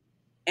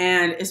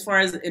 And as far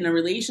as in a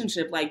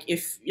relationship, like,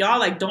 if y'all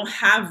like don't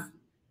have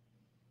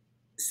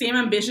same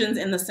ambitions,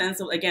 in the sense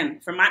of, again,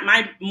 for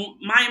my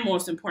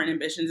most important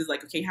ambitions is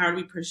like, okay, how do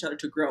we push each other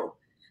to grow?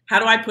 How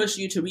do I push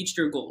you to reach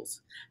your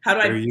goals? How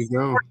do I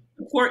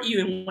support you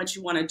in what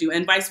you want to do,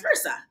 and vice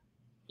versa?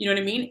 You know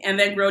what I mean? And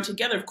then grow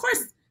together. Of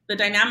course, the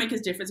dynamic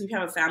is different. So if you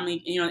have a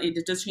family, you know,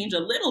 it does change a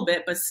little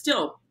bit, but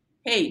still,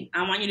 hey,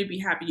 I want you to be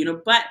happy, you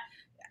know. But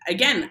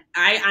again,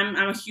 I'm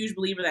a huge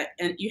believer that,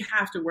 and you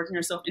have to work on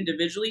yourself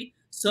individually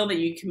so that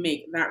you can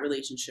make that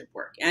relationship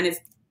work. And it's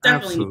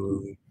definitely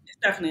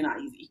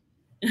not easy.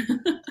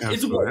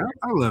 Absolutely.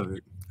 I love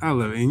it.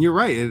 And you're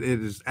right. It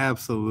is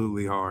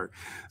absolutely hard.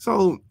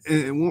 So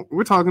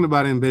we're talking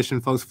about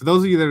ambition, folks. For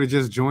those of you that are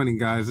just joining,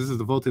 guys, this is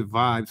the VOLTED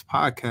VIBEZ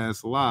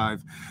podcast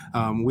live.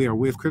 We are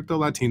with Crypto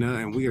Latina,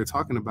 and we are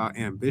talking about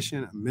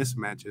ambition,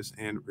 mismatches,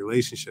 and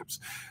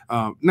relationships.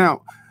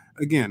 Now,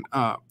 again,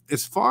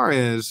 as far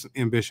as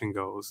ambition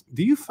goes,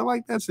 do you feel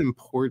like that's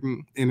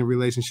important in a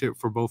relationship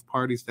for both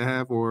parties to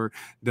have, or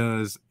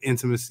does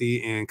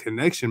intimacy and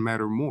connection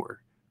matter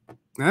more?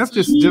 That's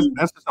just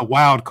a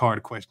wild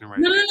card question right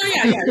No, there.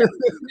 yeah.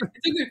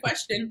 It's a good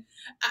question.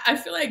 I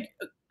feel like,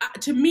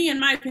 to me, in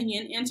my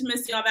opinion,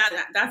 intimacy, all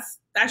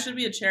that should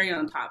be a cherry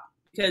on top,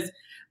 because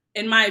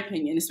in my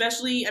opinion,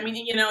 especially, I mean,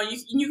 you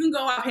can go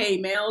off, hey,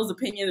 male's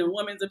opinion and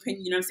woman's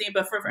opinion, you know what I'm saying?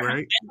 But for Right.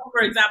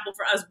 example,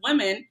 for us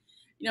women,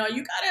 you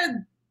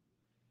gotta,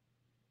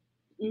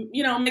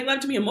 make love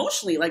to me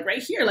emotionally, like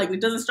right here, like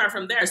it doesn't start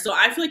from there. So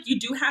I feel like you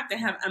do have to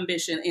have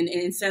ambition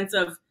in sense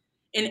of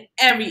in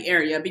every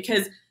area,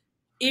 because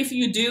if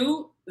you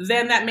do,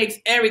 then that makes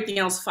everything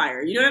else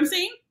fire. You know what I'm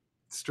saying?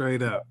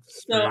 Straight up.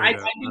 So I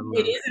think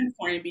it is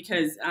important,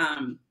 because,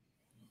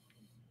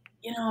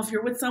 if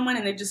you're with someone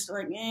and they just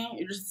like,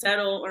 you just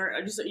settle,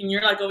 and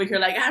you're like over here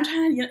like, I'm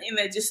trying, and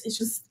it's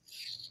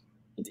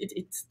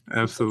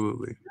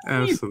absolutely.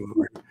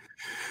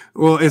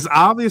 Well, it's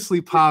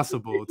obviously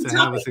possible to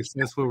have a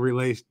successful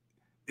relation.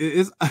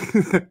 It's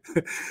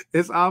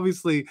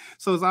obviously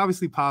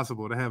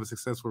possible to have a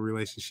successful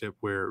relationship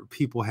where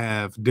people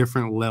have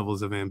different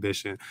levels of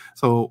ambition.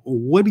 So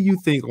what do you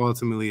think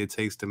ultimately it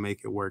takes to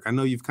make it work? I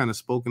know you've kind of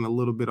spoken a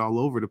little bit all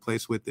over the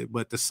place with it,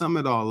 but to sum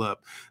it all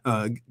up,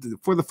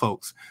 for the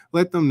folks,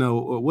 let them know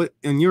what,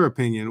 in your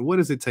opinion, what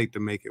does it take to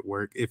make it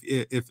work?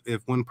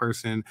 If one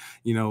person,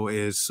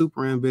 is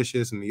super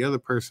ambitious and the other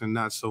person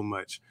not so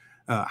much,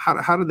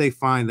 how do they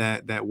find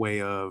that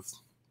way of,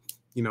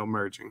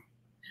 merging?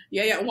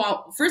 Yeah.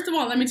 Well, first of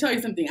all, let me tell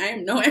you something. I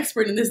am no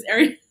expert in this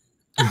area.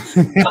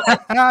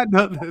 I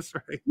know that's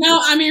right. No,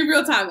 I mean,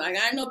 real talk. Like,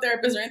 I'm no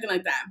therapist or anything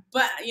like that.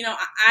 But,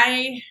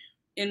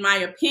 in my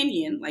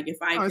opinion, like,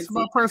 if I it's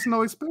about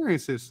personal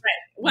experiences. Right.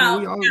 Well,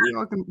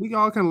 we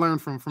all can learn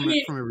from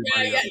everybody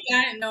else.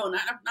 Yeah. No,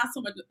 not so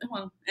much.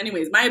 Well,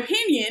 anyways, my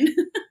opinion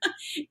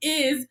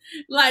is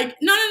like,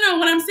 no.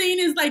 What I'm saying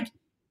is like,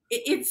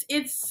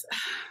 it's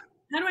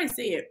how do I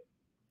say it?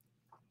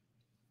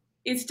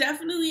 It's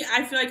definitely,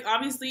 I feel like,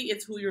 obviously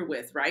it's who you're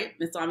with, right?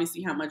 It's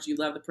obviously how much you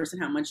love the person,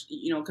 how much,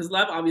 because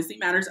love obviously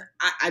matters.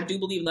 I do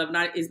believe love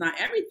is not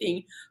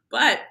everything,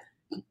 but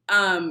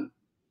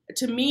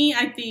to me,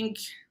 I think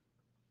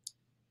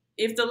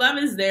if the love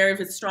is there, if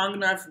it's strong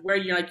enough where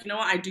you're like,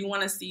 I do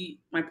want to see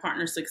my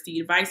partner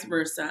succeed, vice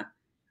versa,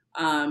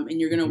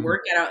 and you're going to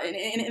work it out.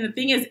 And the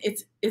thing is,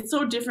 it's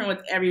so different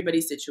with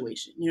everybody's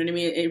situation. You know what I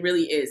mean? It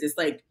really is. It's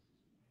like,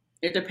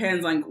 it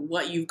depends on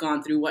what you've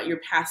gone through, what your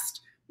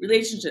past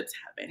relationships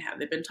have been. Have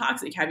they been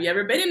toxic? Have you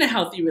ever been in a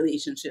healthy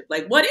relationship?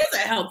 Like, what is a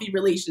healthy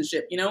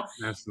relationship?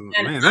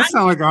 Absolutely. Man, that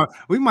sounds like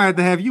we might have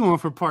to have you on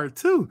for part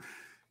 2.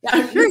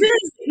 Yeah,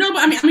 no,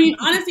 but I mean,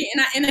 honestly,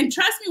 and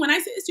trust me when I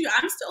say this to you,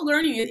 I'm still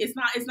learning. It's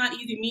not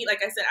easy. Me, like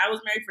I said, I was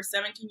married for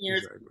 17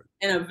 years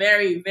in a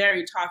very,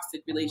 very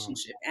toxic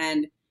relationship,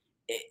 and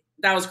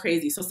that was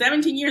crazy. So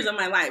 17 years of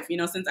my life,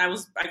 since I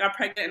got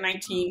pregnant at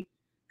 19,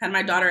 had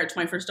my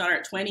first daughter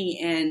at 20,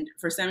 and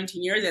for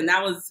 17 years, and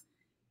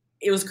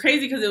it was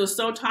crazy because it was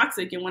so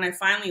toxic. And when I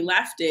finally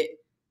left it,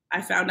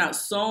 I found out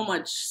so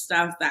much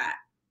stuff, that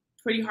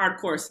pretty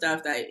hardcore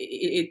stuff, that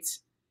it's,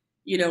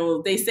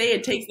 they say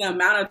it takes the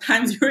amount of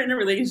times you're in a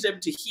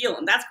relationship to heal.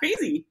 And that's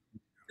crazy,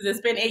 because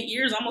it's been 8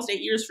 years, almost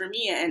 8 years for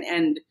me.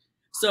 And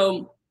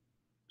so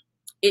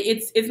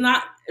it's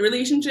not,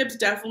 relationships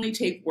definitely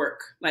take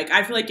work. Like,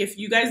 I feel like if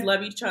you guys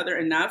love each other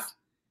enough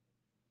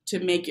to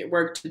make it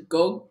work, to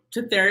go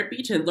to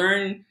therapy, to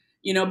learn,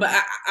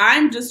 but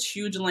I'm just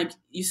huge and like,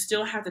 you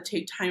still have to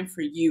take time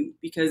for you,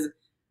 because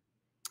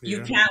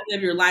you can't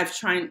live your life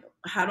trying,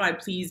 how do I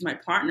please my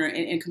partner,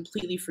 and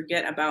completely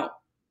forget about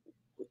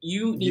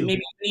you.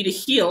 Maybe you need to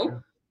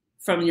heal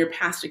from your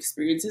past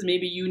experiences.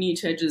 Maybe you need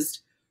to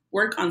just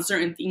work on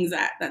certain things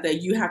that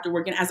you have to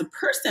work in as a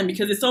person,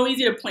 because it's so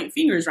easy to point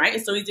fingers, right?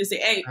 It's so easy to say,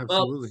 hey,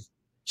 absolutely. Well,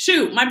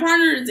 shoot, my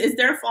partner is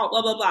their fault,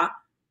 blah, blah, blah.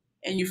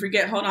 And you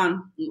forget, hold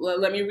on,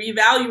 let me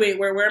reevaluate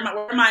where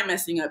am I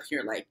messing up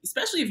here? Like,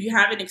 especially if you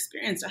haven't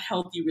experienced a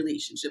healthy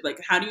relationship, like,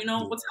 how do you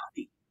know what's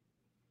healthy?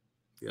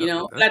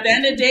 But at the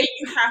end of the day,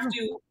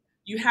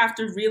 you have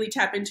to really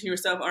tap into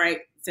yourself. All right,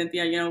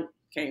 Cynthia,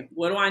 okay,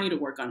 what do I need to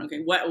work on?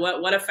 Okay,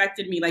 what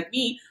affected me? Like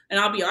me, and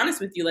I'll be honest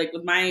with you, like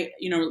with my,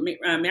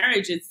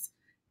 marriage, it's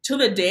to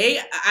the day,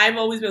 I've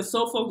always been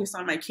so focused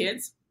on my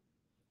kids,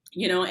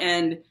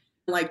 and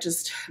like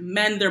just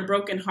mend their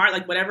broken heart,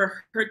 like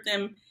whatever hurt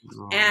them.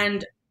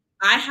 And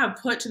I have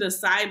put to the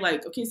side,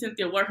 like, okay,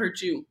 Cynthia, what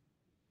hurt you?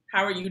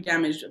 How are you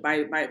damaged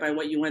by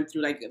what you went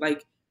through?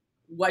 Like,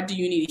 what do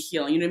you need to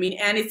heal? You know what I mean?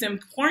 And it's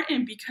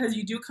important, because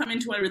you do come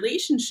into a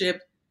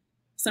relationship,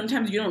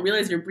 sometimes you don't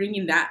realize you're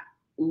bringing that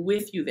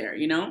with you there,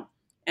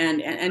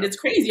 and it's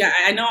crazy.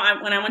 I know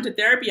when I went to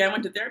therapy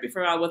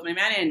for a while with my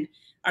man, and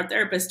our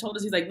therapist told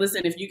us, he's like,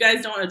 listen, if you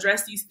guys don't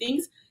address these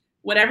things,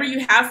 whatever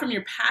you have from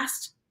your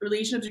past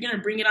relationships, you're going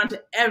to bring it onto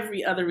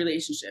every other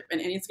relationship,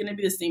 and it's going to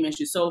be the same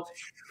issue. So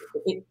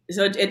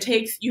it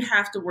takes, you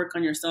have to work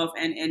on yourself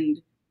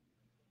and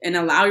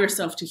allow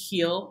yourself to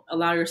heal,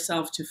 allow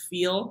yourself to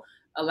feel,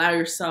 allow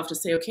yourself to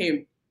say,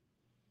 okay,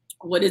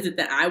 what is it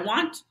that I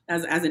want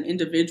as an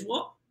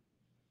individual?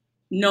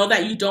 Know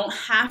that you don't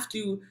have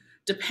to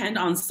depend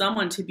on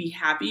someone to be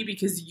happy,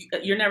 because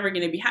you're never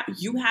going to be happy.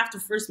 You have to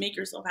first make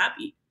yourself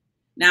happy.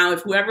 Now,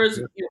 if whoever's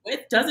you're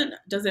with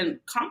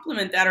doesn't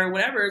compliment that or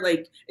whatever,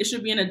 like, it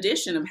should be an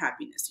addition of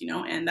happiness,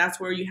 and that's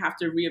where you have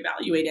to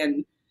reevaluate.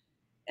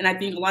 And I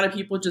think a lot of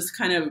people just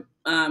kind of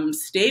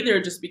stay there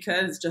just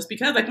because,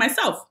 like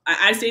myself,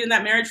 I stayed in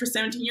that marriage for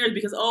 17 years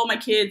because, my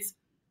kids,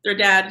 their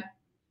dad,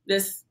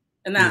 this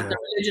and that, the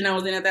religion I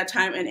was in at that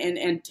time.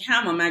 And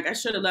damn, I'm like, I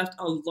should have left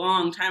a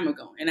long time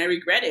ago, and I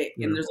regret it.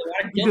 And there's a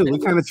lot of guilt. We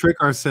kind of trick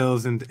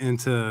ourselves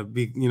into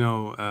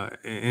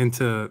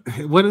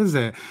what is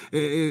that?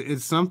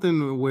 It's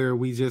something where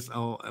we just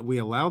we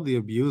allow the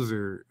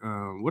abuser.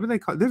 What do they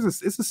call?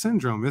 It's a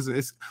syndrome.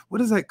 It's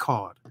what is that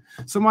called?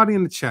 Somebody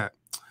in the chat.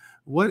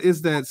 What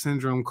is that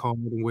syndrome called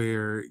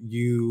where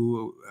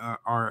you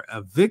are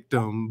a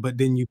victim, but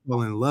then you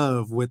fall in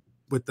love with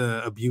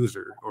the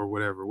abuser or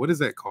whatever? What is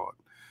that called?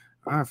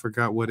 I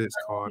forgot what it's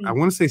called. I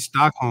want to say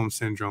Stockholm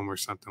syndrome or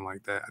something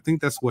like that. I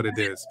think that's what it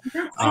is.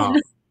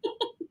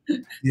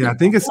 Yeah, I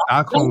think it's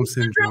Stockholm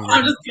syndrome or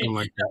something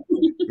like that.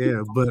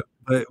 Yeah, but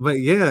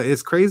yeah,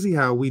 it's crazy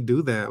how we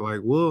do that.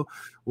 Like we'll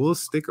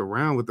stick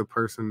around with the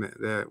person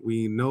that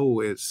we know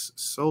is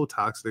so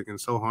toxic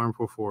and so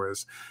harmful for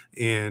us,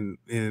 and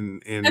we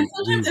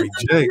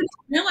reject.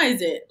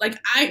 Realize it. Like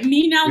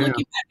looking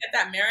back at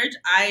that marriage,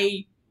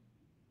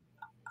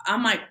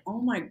 I'm like,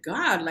 oh my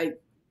God, like,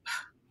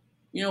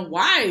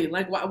 why?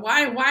 Like,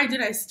 why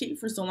did I stay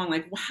for so long?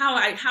 Like, how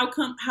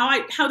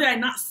did I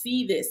not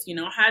see this?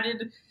 How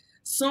did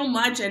so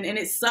much? And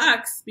it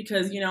sucks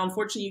because,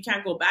 unfortunately you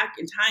can't go back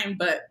in time,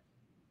 but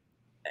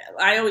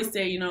I always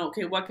say,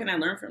 okay, what can I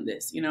learn from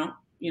this? I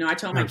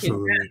tell my kids,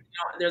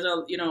 there's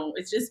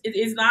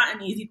it's not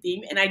an easy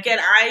thing. And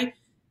I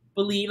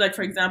believe, like,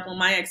 for example,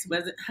 my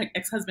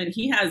ex-husband,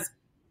 he has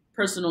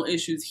personal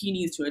issues he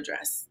needs to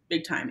address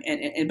big time.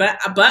 But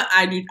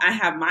I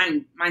have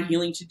my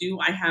healing to do.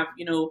 I have,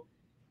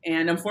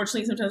 and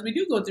unfortunately sometimes we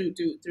do go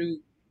through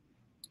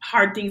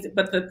hard things,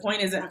 but the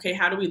point is that, okay,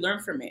 how do we learn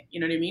from it?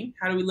 You know what I mean?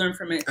 How do we learn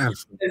from it?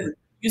 Absolutely.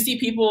 You see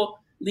people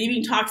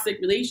leaving toxic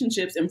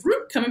relationships and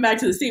coming back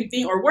to the same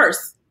thing or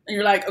worse. And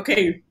you're like,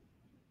 okay,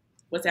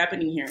 what's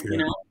happening here?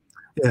 Yeah.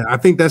 Yeah, I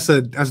think that's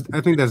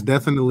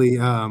definitely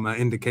an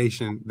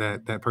indication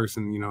that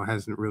person,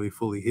 hasn't really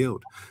fully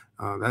healed.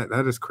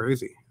 That is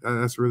crazy.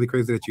 That's really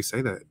crazy that you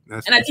say that.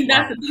 And I think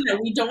that's the thing, that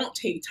we don't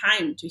take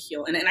time to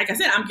heal. And like I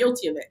said, I'm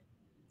guilty of it.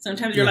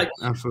 Sometimes you're like,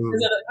 absolutely,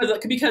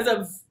 because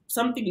of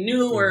something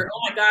new or, oh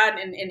my God,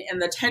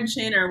 and the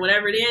tension or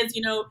whatever it is,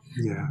 and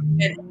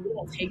we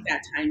don't take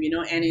that time,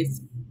 and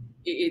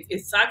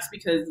it sucks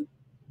because,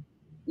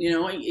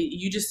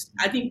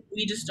 I think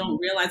we just don't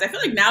realize. I feel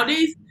like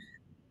nowadays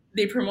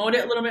they promote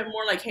it a little bit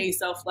more, like, hey,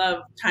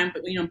 self-love, time,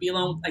 but, be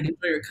alone, like,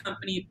 enjoy your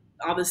company,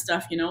 all this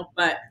stuff,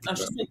 but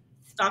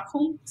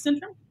Stockholm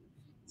syndrome?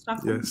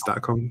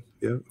 Stockholm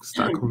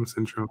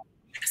syndrome.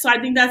 So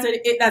I think that's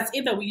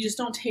it, that we just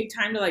don't take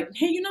time to, like,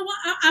 hey, you know what?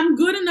 I'm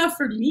good enough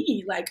for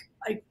me. Like,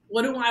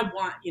 what do I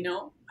want?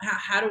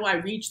 How do I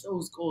reach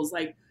those goals?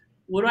 Like,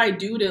 what do I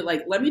do to,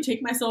 like, let me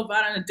take myself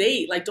out on a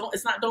date? Like,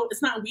 it's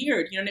not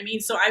weird. You know what I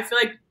mean? So I feel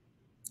like,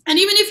 and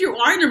even if you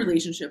are in a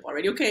relationship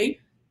already, okay,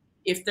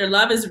 if their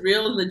love is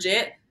real,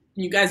 legit,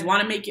 and you guys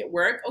want to make it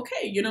work,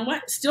 okay, you know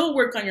what? Still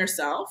work on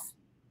yourself,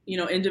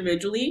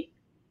 individually.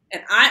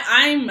 And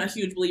I'm a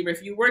huge believer.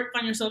 If you work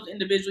on yourself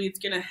individually, it's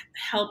going to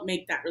help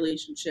make that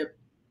relationship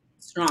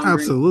stronger.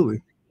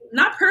 Absolutely.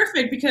 Not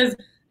perfect, because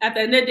at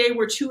the end of the day,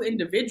 we're two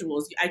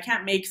individuals. I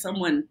can't make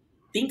someone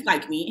think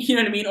like me, you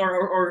know what I mean?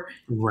 Or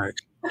right.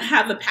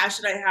 have the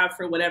passion I have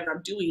for whatever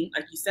I'm doing,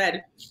 like you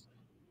said.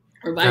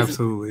 Or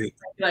absolutely.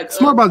 Like,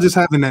 it's more about just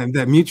having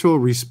that mutual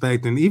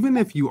respect. And even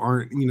if you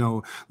aren't,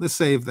 let's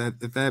say if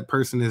that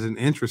person isn't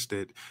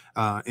interested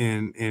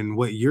in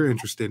what you're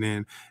interested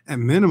in, at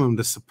minimum,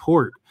 the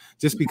support,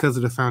 just because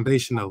of the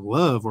foundation of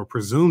love or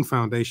presumed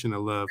foundation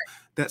of love,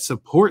 that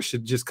support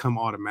should just come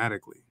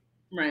automatically.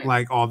 Right.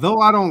 Like, although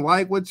I don't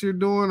like what you're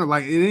doing, or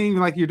like, it ain't even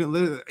like you're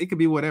doing, it could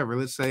be whatever.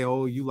 Let's say,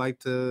 oh, you like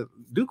to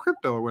do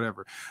crypto or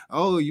whatever.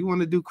 Oh, you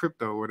want to do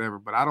crypto or whatever,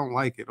 but I don't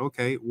like it.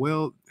 Okay.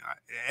 Well,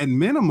 at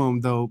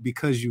minimum though,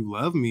 because you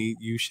love me,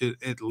 you should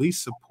at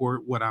least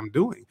support what I'm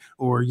doing,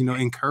 or,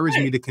 encourage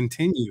me to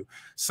continue,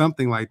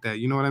 something like that.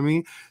 You know what I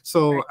mean?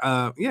 So,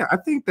 yeah, I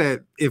think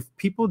that if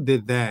people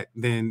did that,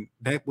 then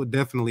that would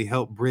definitely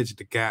help bridge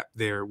the gap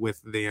there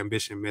with the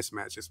ambition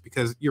mismatches,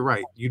 because you're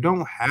right. You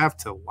don't have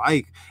to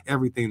like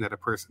everything that a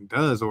person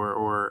does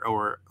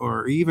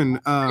or even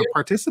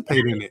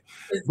participate in it,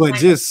 but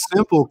just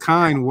simple,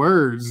 kind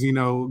words,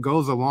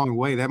 goes a long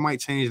way. That might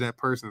change that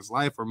person's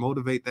life or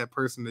motivate that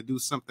person to do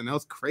something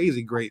else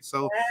crazy great.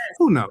 So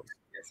who knows?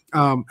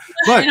 But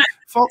sorry,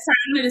 I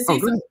wanted to say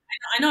something.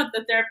 I know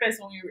the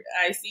therapist, when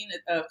I seen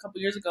it a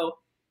couple years ago,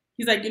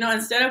 he's like,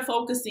 instead of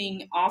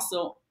focusing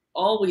also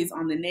always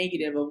on the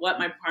negative of what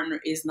my partner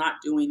is not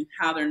doing,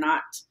 how they're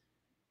not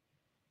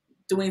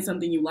doing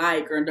something you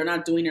like, or they're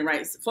not doing it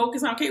right,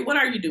 focus on, okay, what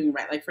are you doing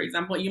right? Like, for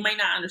example, you might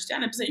not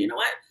understand it, but say, you know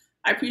what?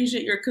 I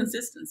appreciate your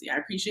consistency. I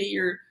appreciate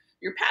your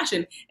your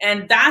passion.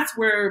 And that's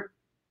where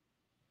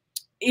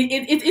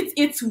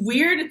it's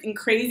weird and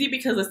crazy,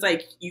 because it's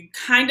like you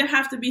kind of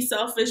have to be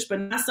selfish, but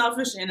not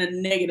selfish in a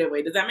negative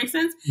way. Does that make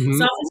sense? Mm-hmm.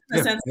 Selfish in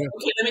the sense of,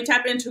 okay, let me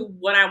tap into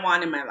what I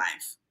want in my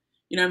life.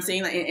 You know what I'm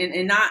saying? Like,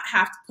 and not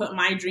have to put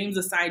my dreams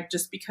aside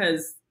just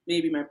because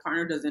maybe my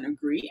partner doesn't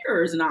agree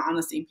or is not on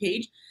the same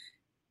page.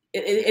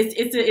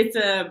 It's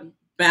a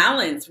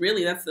balance,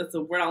 really. That's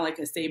the word I like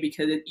to say,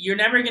 because you're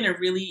never gonna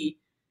really.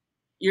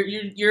 You're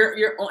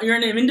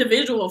an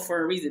individual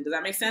for a reason. Does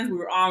that make sense?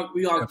 We all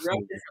grow up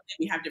differently.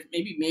 We have different,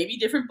 maybe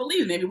different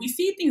beliefs. Maybe we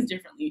see things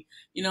differently.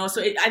 You know,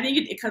 so I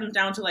think it comes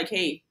down to like,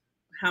 hey,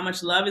 how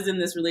much love is in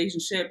this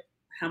relationship?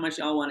 How much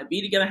y'all want to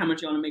be together? How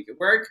much y'all want to make it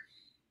work?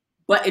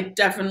 But it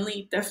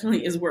definitely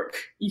is work.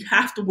 You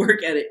have to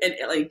work at it, and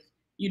like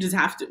you just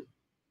have to.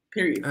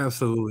 Period.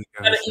 Absolutely,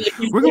 guys.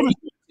 We're gonna.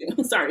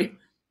 Sorry.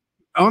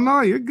 Oh,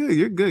 no, you're good.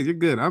 You're good. You're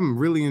good. I'm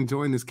really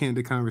enjoying this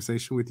candid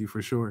conversation with you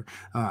for sure.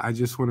 I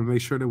just want to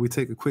make sure that we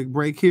take a quick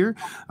break here.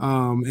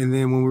 And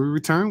then when we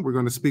return, we're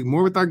going to speak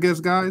more with our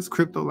guest, guys,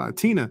 Crypto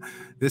Latina.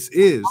 This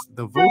is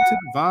the VOLTED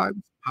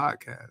VIBEZ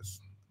podcast.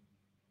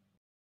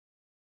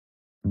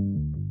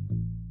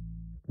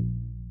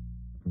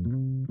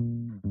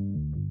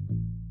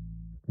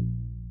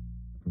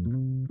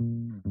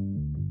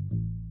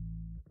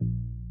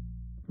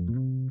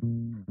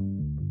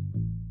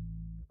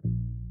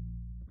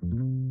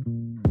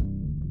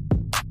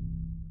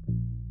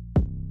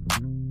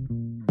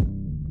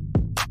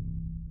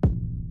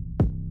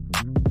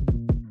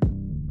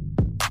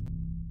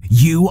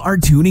 You are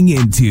tuning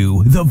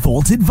into the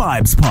VOLTED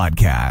VIBEZ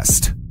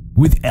podcast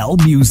with El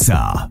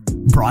Musa,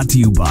 brought to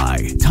you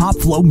by Top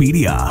Flow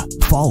Media.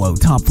 Follow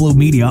Top Flow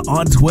Media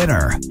on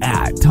Twitter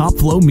at Top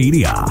Flow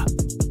Media.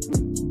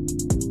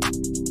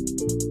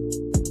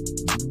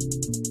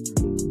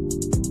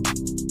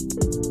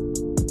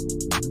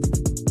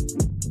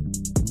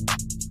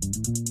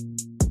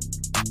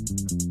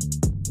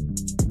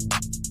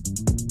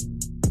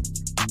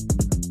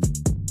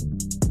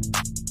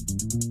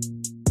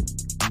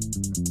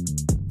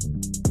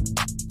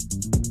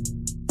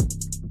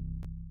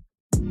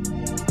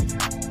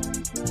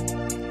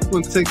 I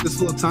want to take this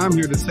little time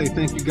here to say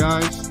thank you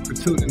guys for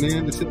tuning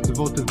in. This is the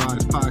VOLTED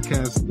VIBEZ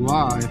podcast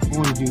live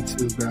on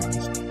YouTube,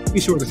 guys.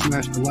 Be sure to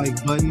smash the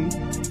like button,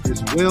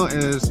 as well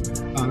as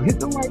hit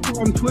the like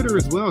on Twitter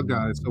as well,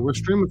 guys. So we're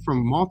streaming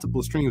from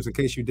multiple streams, in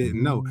case you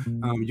didn't know.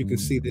 You can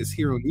see this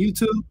here on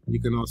YouTube.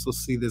 You can also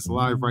see this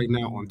live right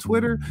now on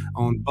Twitter,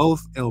 on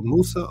both El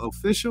Musa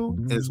Official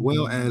as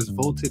well as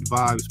VOLTED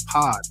VIBEZ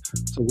Pod.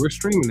 So we're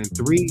streaming in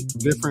 3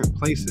 different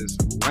places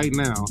right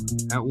now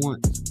at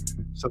once.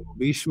 So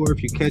be sure,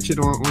 if you catch it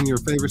on your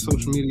favorite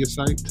social media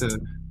site, to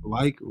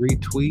like,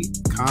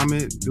 retweet,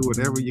 comment, do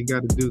whatever you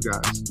got to do,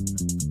 guys.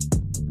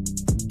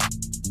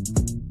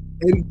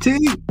 NT,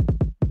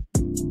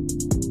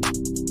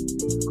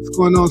 what's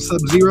going on,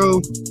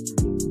 Sub-Zero?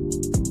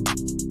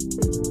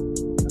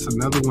 That's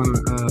another one of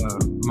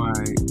my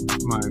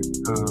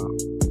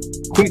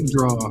quick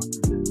draw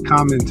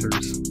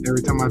commenters.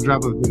 Every time I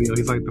drop a video,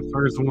 he's like the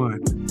first one.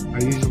 I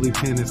usually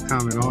pin his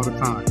comment all the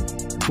time.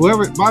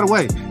 Whoever, by the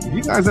way, if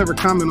you guys ever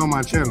comment on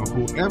my channel,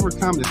 whoever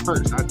comments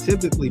first, I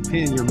typically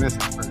pin your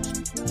message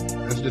first.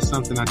 That's just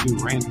something I do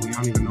randomly. I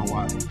don't even know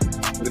why.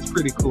 But it's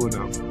pretty cool,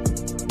 though.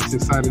 It's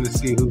exciting to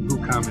see who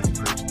comments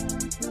first.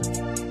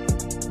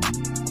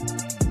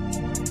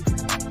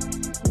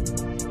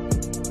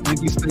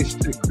 Thank you, Space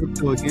Chick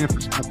Crypto, again for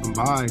stopping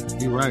by.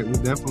 You're right. We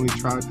definitely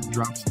tried to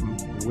drop some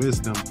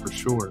wisdom for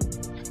sure.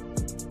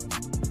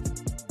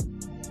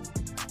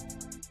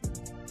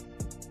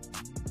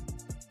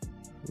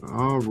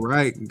 All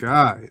right,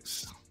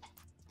 guys.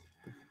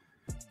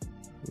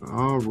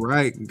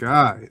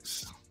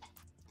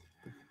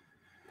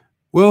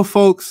 Well,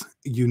 folks,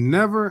 you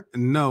never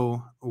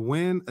know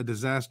when a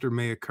disaster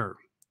may occur.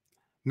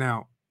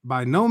 Now,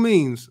 by no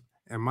means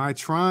am I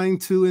trying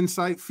to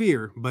incite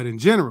fear, but in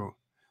general,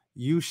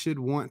 you should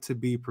want to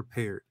be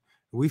prepared.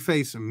 We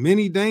face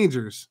many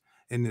dangers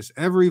in this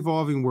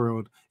ever-evolving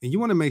world, and you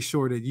want to make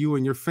sure that you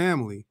and your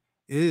family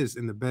is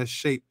in the best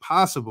shape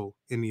possible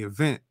in the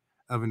event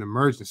of an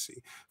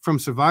emergency. From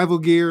survival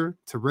gear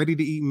to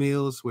ready-to-eat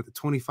meals with a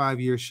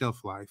 25-year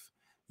shelf life,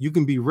 you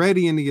can be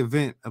ready in the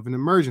event of an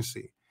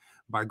emergency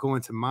by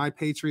going to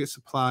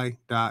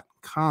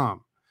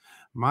mypatriotsupply.com.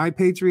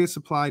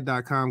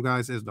 MyPatriotSupply.com,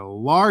 guys, is the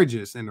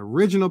largest and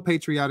original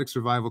patriotic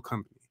survival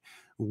company.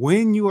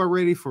 When you are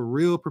ready for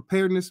real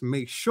preparedness,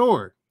 make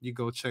sure you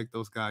go check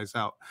those guys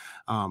out.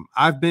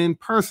 I've been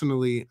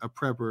personally a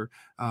prepper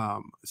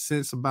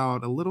since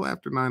about a little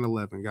after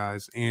 9/11,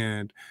 guys,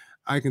 and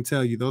I can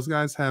tell you those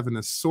guys have an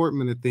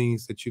assortment of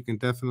things that you can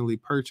definitely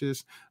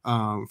purchase,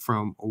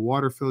 from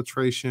water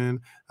filtration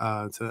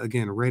to,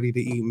 again,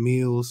 ready-to-eat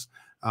meals.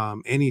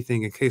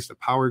 Anything in case the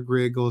power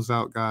grid goes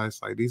out, guys.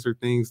 Like, these are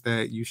things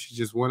that you should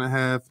just want to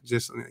have.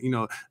 Just,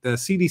 the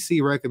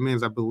CDC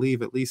recommends, I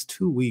believe, at least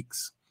 2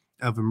 weeks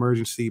of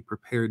emergency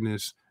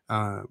preparedness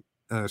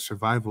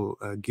survival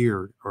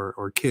gear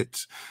or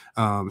kits.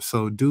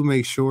 So do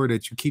make sure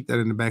that you keep that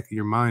in the back of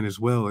your mind as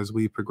well as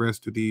we progress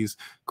through these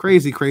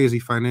crazy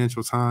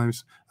financial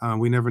times.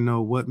 We never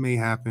know what may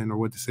happen or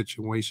what the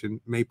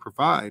situation may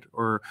provide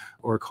or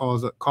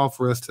call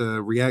for us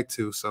to react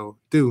to. So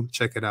do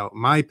check it out.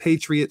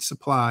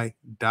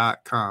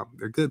 MyPatriotSupply.com.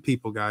 They're good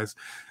people, guys.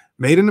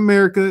 Made in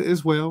America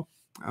as well.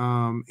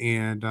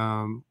 And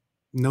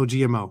no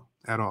GMO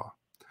at all.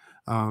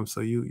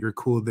 So you're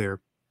cool there.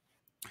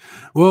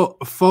 Well,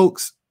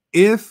 folks,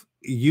 if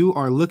you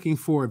are looking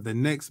for the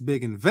next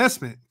big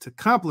investment to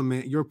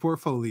complement your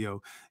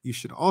portfolio, you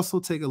should also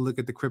take a look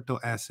at the crypto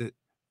asset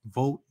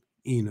VOLTED.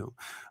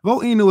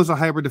 VOLTED is a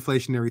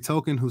hyperdeflationary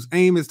token whose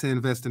aim is to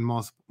invest in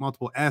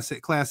multiple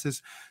asset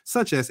classes,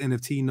 such as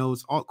NFT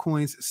nodes,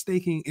 altcoins,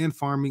 staking, and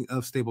farming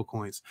of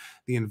stablecoins.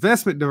 The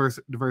investment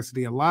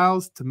diversity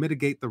allows to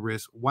mitigate the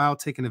risk while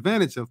taking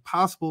advantage of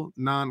possible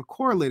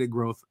non-correlated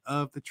growth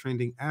of the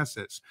trending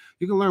assets.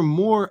 You can learn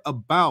more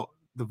about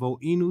the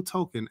VOLTED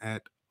token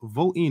at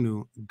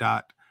voted.in.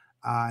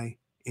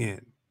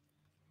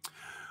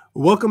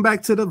 Welcome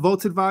back to the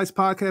VOLTED VIBEZ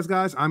podcast,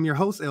 guys. I'm your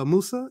host, El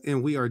Musa,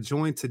 and we are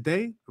joined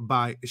today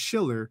by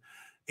Schiller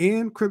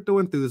and crypto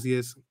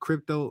enthusiast,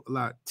 Crypto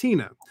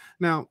Latina.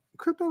 Now,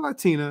 Crypto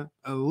Latina,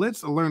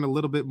 let's learn a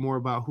little bit more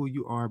about who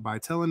you are by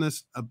telling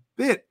us a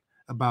bit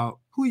about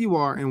who you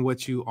are and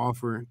what you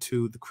offer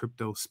to the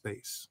crypto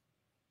space.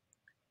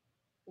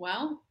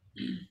 Well,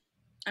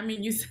 I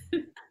mean, you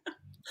said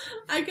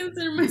I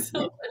consider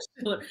myself a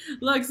Schiller.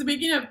 Look,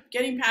 speaking of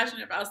getting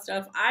passionate about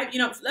stuff,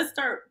 let's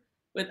start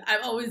with,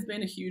 I've always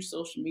been a huge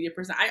social media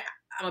person.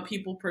 I'm a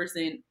people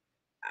person.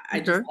 I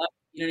just love,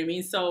 you know what I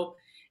mean? So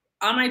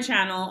on my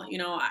channel,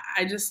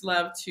 I just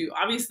love to,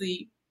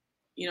 obviously,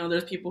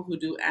 there's people who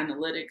do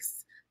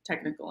analytics,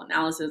 technical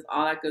analysis,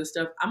 all that good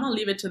stuff. I'm going to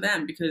leave it to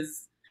them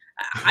because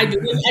I do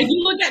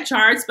look at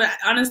charts, but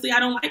honestly, I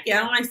don't like it. I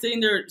don't like sitting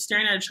there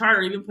staring at a chart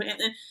or even putting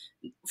it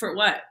for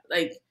what?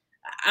 Like,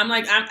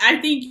 I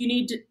think you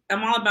need to,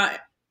 I'm all about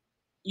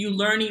you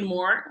learning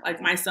more.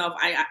 Like myself,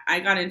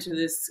 I got into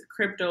this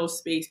crypto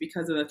space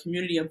because of the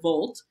community of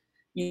Volt.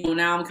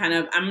 Now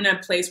I'm in a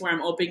place where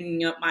I'm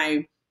opening up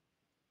my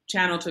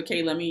channel to,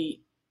 okay, let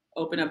me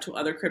open up to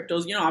other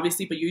cryptos,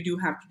 obviously, but you do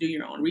have to do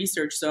your own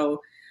research.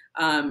 So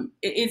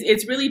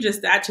it's really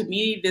just that. To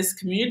me, this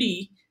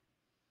community,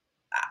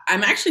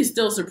 I'm actually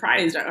still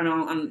surprised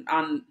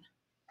on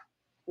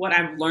what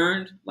I've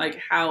learned, like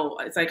how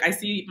it's like I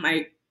see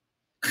my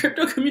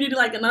crypto community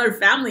like another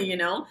family,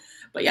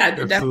 But yeah,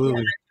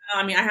 definitely.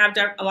 I mean, I have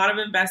a lot of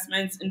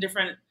investments in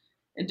different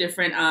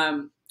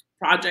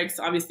projects.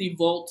 Obviously,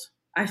 Volt,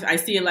 I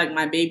see it like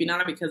my baby,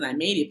 not because I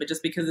made it, but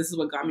just because this is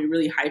what got me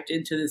really hyped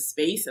into this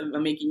space of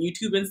making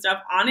YouTube and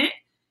stuff on it.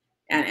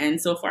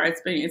 And so far,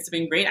 it's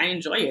been great. I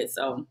enjoy it.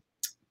 So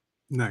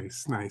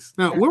nice.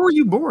 Now, where were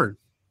you born?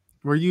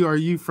 Are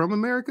you from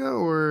America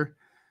or?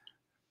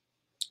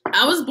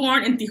 I was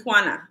born in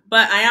Tijuana,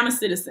 but I am a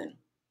citizen.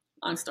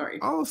 Long story.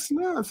 Oh,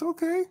 snaps.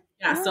 Okay.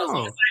 Yeah, wow. So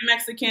I'm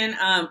Mexican.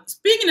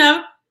 Speaking of,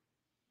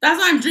 that's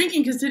why I'm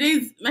drinking, because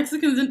today's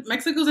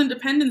Mexico's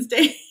Independence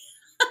Day.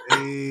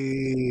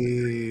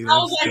 Hey, I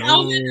was like, I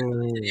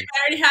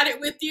already had it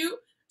with you.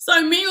 So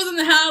amigos in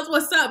the house,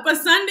 what's up? But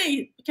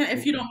Sunday,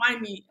 if you don't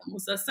mind me,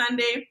 so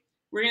Sunday,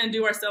 we're going to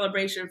do our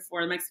celebration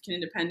for the Mexican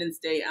Independence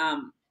Day.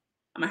 I'm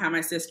going to have my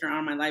sister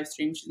on my live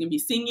stream. She's going to be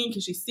singing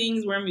because she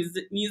sings. We're a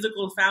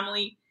musical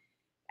family.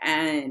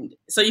 And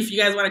so if you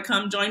guys want to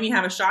come join me,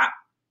 have a shot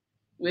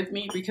with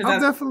me, because I'll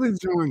definitely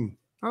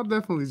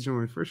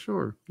join for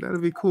sure.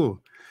 That'd be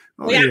cool.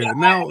 Oh yeah.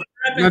 Now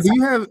do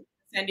you have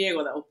San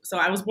Diego though? So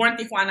I was born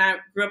in Tijuana,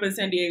 grew up in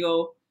San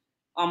Diego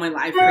all my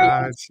life.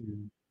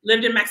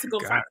 Lived in Mexico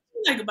for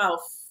like about,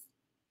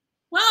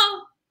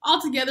 well,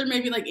 altogether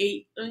maybe like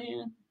 8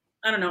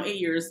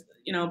 years,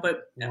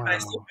 but wow. I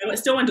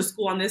still went to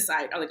school on this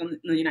side, like in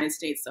the United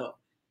States. So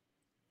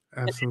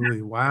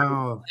absolutely.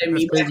 Wow.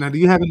 That's great. Now, do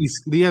you have any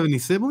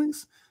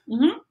siblings?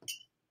 Mm-hmm.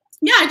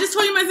 Yeah, I just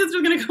told you my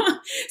sister's gonna come.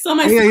 So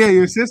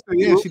your sister.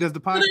 Yeah, she does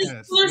the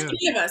podcast. So there's 3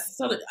 of us.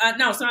 So there's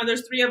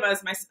 3 of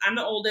us. I'm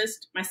the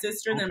oldest. My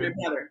sister and then my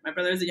brother. My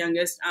brother is the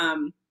youngest.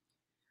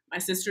 My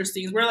sister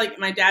sings. We're like,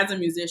 my dad's a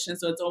musician,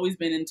 so it's always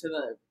been into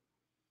the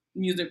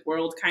music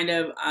world, kind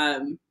of.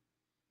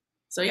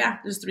 So yeah,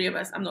 there's 3 of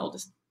us. I'm the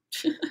oldest.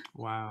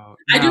 Wow.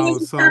 I do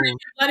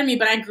blood in me,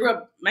 but I grew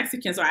up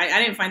Mexican, so I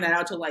didn't find that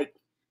out till like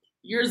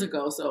years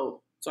ago.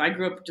 So I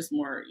grew up just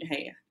more,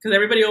 hey, because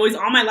everybody always,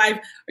 all my life,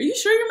 are you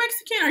sure you're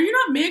Mexican? Are you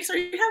not mixed? Are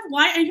you half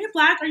white? Are you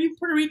black? Are you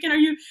Puerto Rican? Are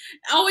you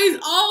always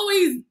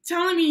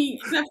telling me,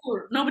 except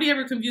for nobody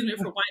ever confused me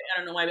for white. I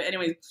don't know why, but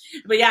anyways,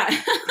 but yeah.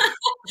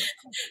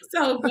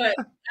 But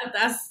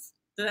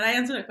did I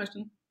answer that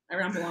question? I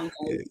ramble on.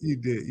 Yeah, you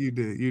did.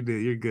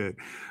 You're good.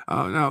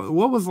 Now,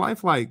 what was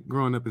life like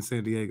growing up in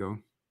San Diego?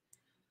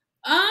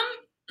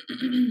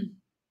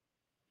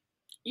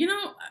 It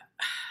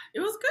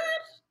was good.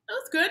 It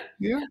was good.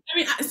 Yeah. I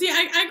mean,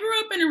 I grew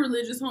up in a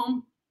religious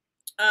home.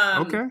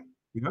 Okay.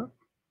 Yeah.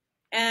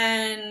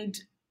 And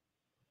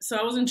so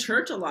I was in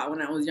church a lot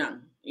when I was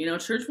young.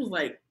 church was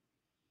like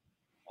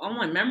all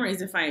my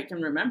memories. If I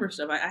can remember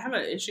stuff, I have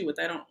an issue with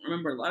I don't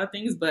remember a lot of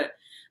things, but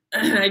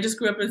I just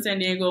grew up in San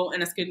Diego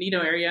in Escondido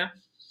area.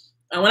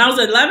 When I was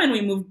 11,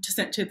 we moved to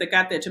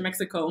Tecate, to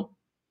Mexico.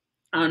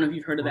 I don't know if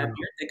you've heard of that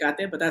beer,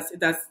 Tecate, but that's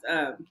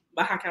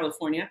Baja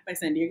California by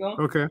San Diego.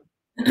 Okay.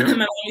 Yep.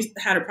 My mom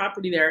had a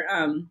property there.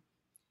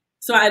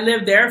 So I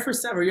lived there for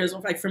several years,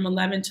 like from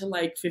 11 to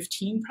like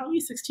 15, probably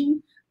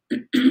 16.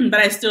 But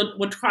I still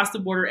would cross the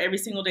border every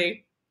single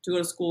day to go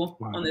to school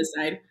on this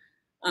side.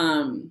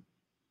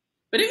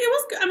 But it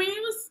was good. I mean,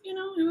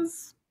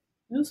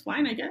 it was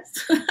fine, I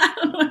guess. I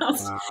don't know what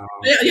else. Wow.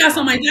 Yeah,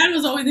 so my dad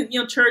was always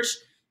in, church,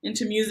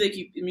 into music,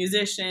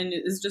 musician.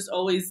 It's just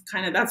always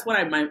kind of, that's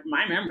what my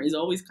memory is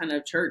always kind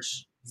of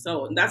church.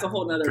 So that's a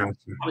whole nother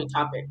probably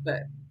topic,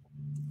 but.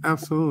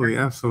 Absolutely.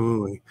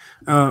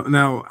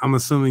 Now, I'm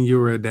assuming you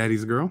were a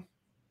daddy's girl.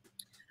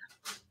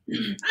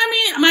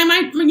 I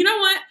mean, you know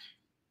what?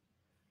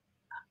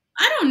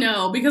 I don't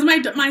know, because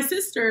my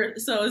sister,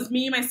 so it's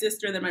me, my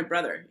sister, and then my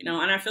brother, and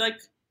I feel like,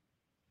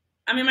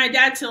 I mean, my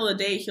dad till the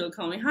day he'll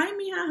call me, hi,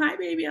 Mija, hi,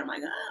 baby. I'm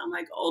like,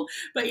 old.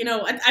 But,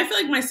 I feel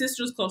like my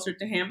sister was closer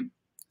to him.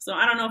 So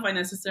I don't know if I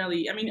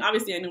necessarily, I mean,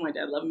 obviously I knew my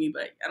dad loved me,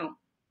 but I don't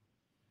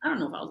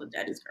know if I was a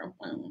daddy's girl.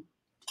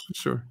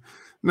 Sure.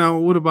 Now,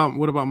 what about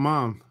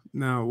mom?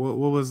 Now, what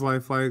was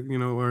life like,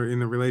 or in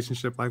the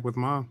relationship like with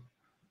mom?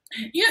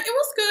 Yeah, it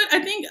was good.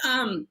 I think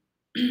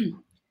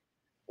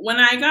when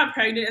I got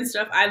pregnant and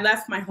stuff, I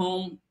left my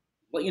home.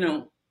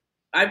 Well,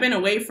 I've been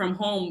away from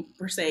home,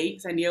 per se,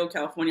 San Diego,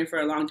 California, for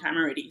a long time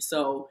already.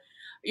 So,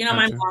 gotcha.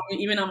 My mom,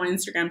 even on my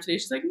Instagram today,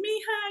 she's like,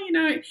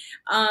 Mija,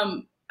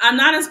 I'm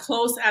not as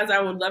close as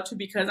I would love to,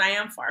 because I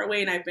am far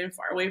away and I've been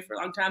far away for a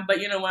long time. But,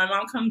 when my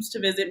mom comes to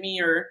visit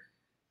me or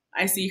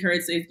I see her,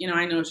 it's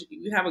I know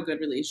we have a good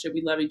relationship.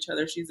 We love each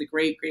other. She's a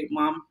great, great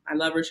mom. I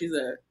love her. She's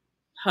a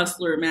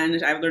hustler,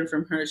 man. I've learned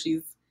from her.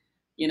 She's,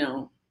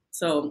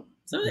 so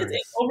nice.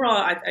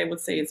 Overall, I would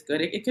say it's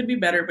good. It could be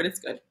better, but it's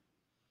good.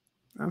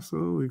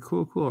 Absolutely.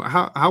 Cool.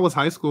 How was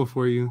high school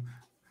for you?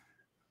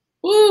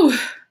 Ooh.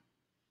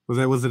 Was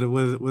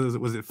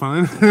it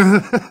fun?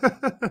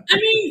 I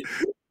mean,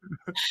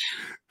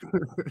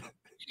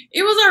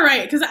 it was all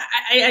right, because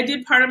I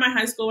did part of my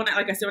high school when I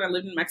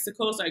lived in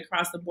Mexico, so I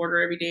crossed the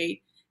border every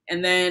day,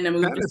 and then I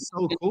moved. That is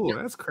so cool.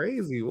 That's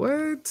crazy.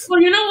 What?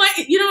 Well, you know what?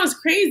 What's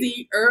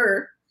crazy?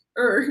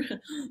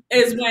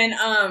 Is when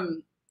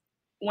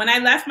I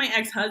left my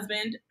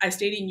ex-husband, I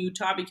stayed in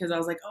Utah because I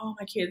was like, oh,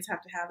 my kids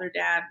have to have their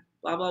dad,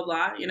 blah blah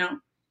blah,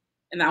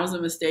 and that was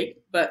a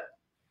mistake. But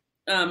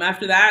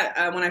after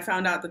that, when I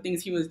found out the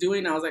things he was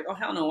doing, I was like, oh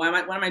hell no, what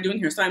am I doing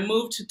here? So I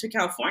moved to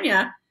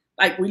California.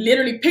 Like, we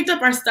literally picked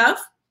up our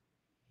stuff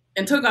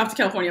and took off to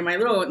California. My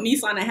little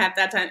Nissan I had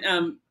that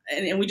time,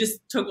 and we just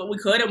took what we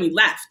could and we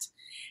left.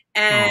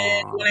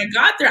 And when I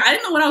got there, I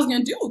didn't know what I was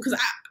going to do, because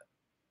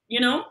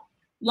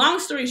long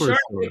story short,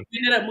 we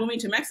ended up moving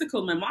to Mexico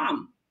with my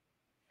mom.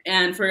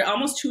 And for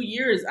almost 2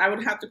 years, I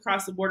would have to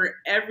cross the border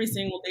every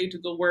single day to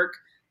go work,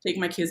 take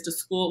my kids to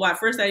school. Well, at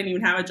first I didn't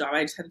even have a job.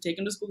 I just had to take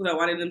them to school because I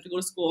wanted them to go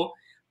to school.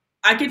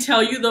 I could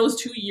tell you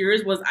those 2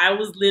 years I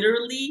was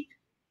literally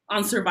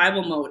on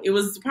survival mode. It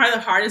was probably the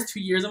hardest 2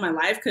 years of my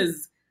life,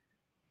 because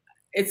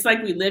it's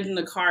like we lived in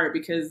the car,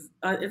 because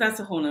that's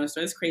a whole nother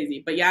story. It's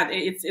crazy. But yeah,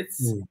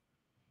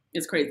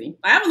 it's crazy.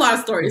 I have a lot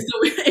of stories. So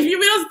if you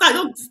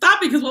don't stop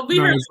because we'll be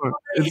here.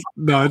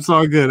 It's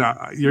all good.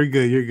 You're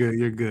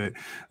good.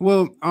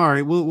 Well, all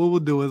right. What we'll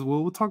do is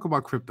we'll talk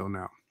about crypto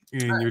now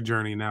in your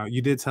journey. Now,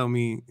 you did tell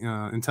me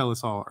and tell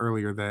us all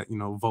earlier that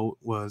Volt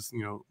was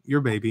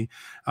your baby.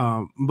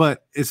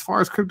 But as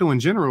far as crypto in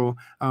general,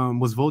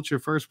 was Volt your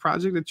first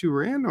project that you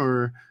ran,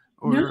 or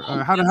no,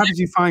 how did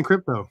you find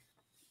crypto?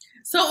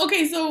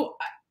 So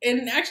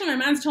and actually my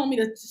man's told me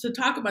to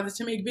talk about this,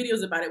 to make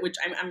videos about it, which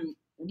I'm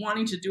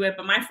wanting to do it.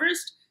 But my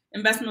first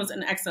investment was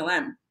in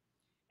XLM.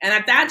 And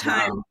at that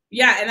time,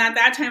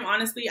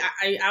 honestly,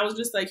 I was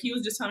just like, he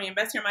was just telling me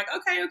invest here. I'm like,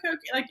 okay.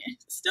 Like,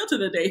 still to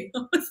the day,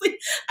 honestly,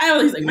 I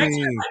always like,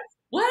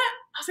 what?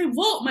 I was like,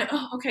 Volt. I'm like,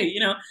 oh, okay,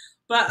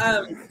 But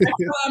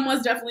XLM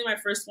was definitely my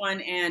first one,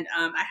 and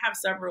I have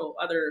several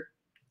other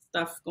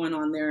stuff going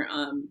on there.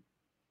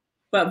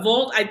 But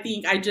Volt, I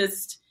think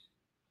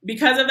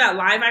because of that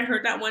live, I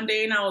heard that one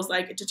day, and I was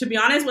like, to be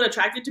honest, what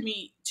attracted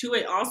me to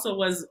it also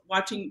was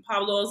watching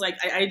Pablo's. Like,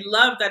 I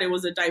love that it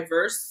was a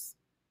diverse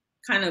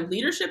kind of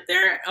leadership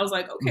there. I was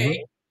like,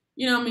 okay,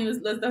 I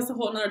mean, that's a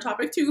whole nother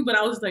topic too. But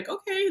I was like,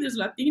 okay, there's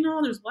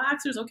Latino, there's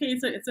Blacks, there's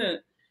it's a,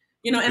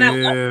 and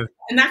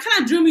and that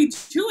kind of drew me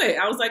to it.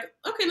 I was like,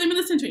 okay, let me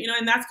listen to it,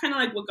 and that's kind of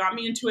like what got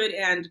me into it.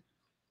 And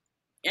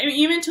I mean,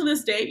 even to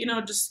this day,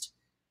 just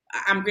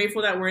I'm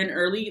grateful that we're in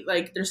early.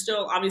 Like, there's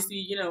still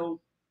obviously,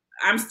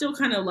 I'm still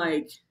kind of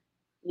like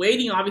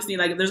waiting. Obviously,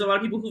 like, there's a lot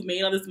of people who've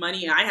made all this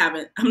money, and I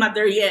haven't. I'm not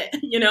there yet,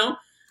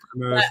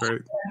 No, that's right.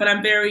 But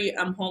I'm very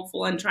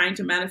hopeful and trying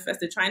to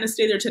manifest it, trying to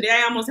stay there. Today,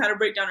 I almost had a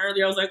breakdown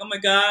earlier. I was like, oh my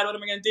God, what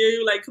am I going to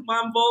do? Like, come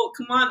on, Volt,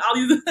 come on, all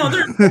these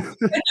other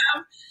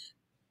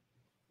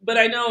But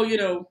I know,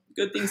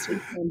 good things to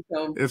come.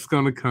 So. It's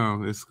going to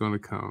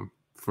come.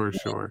 For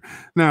sure.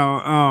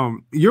 Now,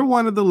 you're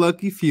one of the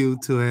lucky few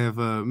to have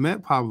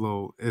met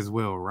Pablo as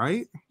well,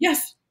 right?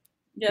 Yes.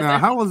 Yes. Now,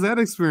 how was that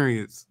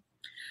experience?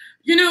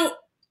 You know,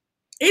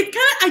 it kind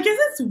of, I guess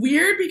it's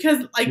weird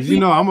because like You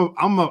know,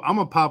 I'm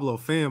a Pablo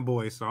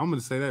fanboy, so I'm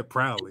gonna say that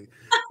proudly.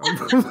 you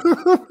know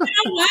what?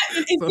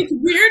 So, It's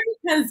weird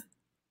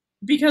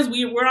because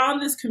we're on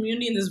this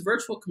community, in this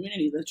virtual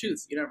community, the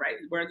truth, right?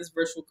 We're in this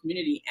virtual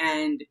community.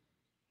 And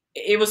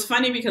it was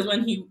funny because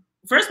when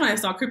I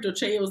saw Crypto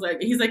Che, it was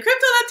like, he's like,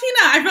 Crypto Latina.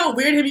 I felt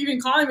weird him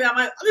even calling me. I'm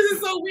like, oh, this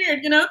is so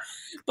weird,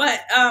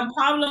 But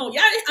Pablo,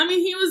 yeah, I mean,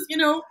 he was,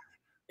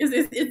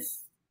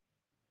 it's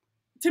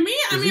to me,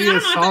 I is mean, he I don't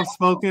as know. soft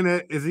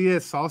spoken? Is he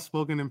as soft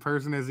spoken in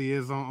person as he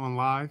is on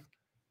live?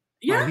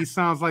 Yeah. Like, he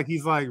sounds like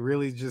he's like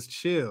really just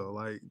chill,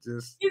 like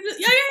just. Yeah.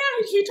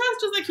 He talks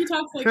just like he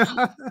talks like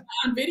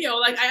on video.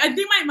 Like I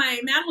think my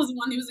man was the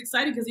one. He was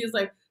excited because he was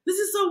like, "This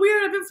is so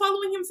weird. I've been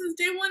following him since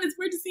day one. It's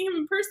weird to see him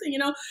in person."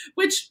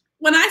 Which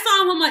when I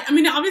saw him, I'm like, I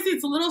mean, obviously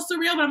it's a little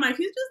surreal, but I'm like,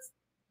 he's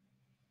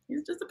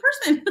just a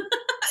person. You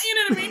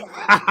know what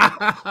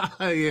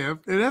I mean? Yeah,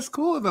 and that's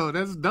cool though.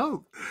 That's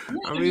dope.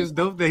 I mean, it's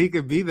dope that he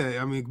could be that.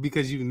 I mean,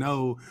 because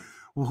who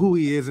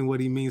he is and what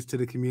he means to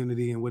the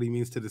community and what he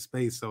means to the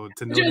space. So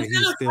to know that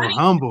he's still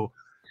humble,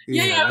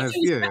 Yeah. that's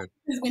yeah.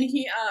 Because when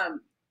he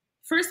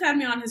first had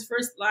me on his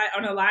first live,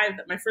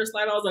 my first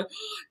live, I was like,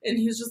 and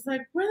he was just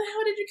like, "Where the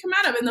hell did you come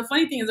out of?" And the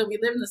funny thing is that we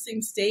live in the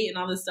same state and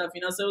all this stuff,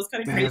 so it was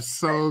kind of crazy. That's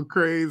so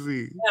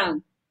crazy. Yeah.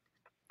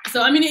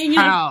 So I mean,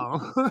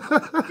 how?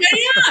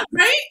 Yeah,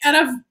 right.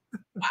 And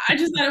I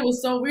just thought it was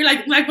so weird.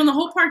 Like when the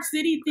whole Park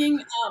City thing,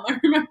 I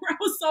remember I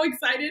was so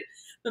excited.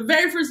 The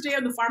very first day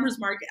of the farmer's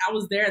market, I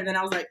was there, and then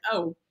I was like,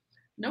 oh,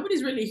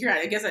 nobody's really here.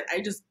 I guess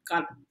I just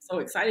got so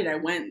excited. I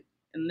went,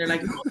 and they're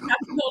like, no, you have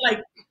to go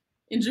like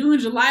in June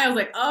and July. I was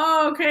like,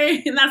 oh,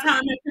 okay. And that's how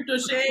I met Crypto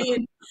Che.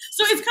 And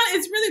so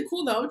it's really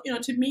cool though,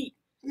 to meet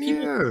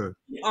people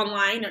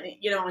online,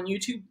 on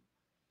YouTube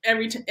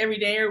every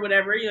day or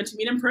whatever, to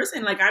meet in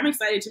person. Like I'm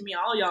excited to meet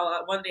all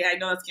y'all one day. I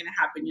know that's gonna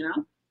happen,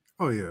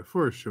 Oh yeah,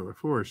 for sure.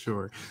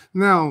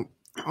 Now,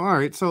 all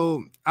right.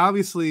 So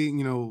obviously,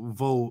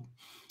 Volt,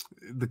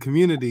 the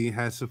community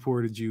has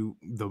supported you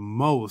the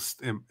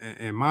most.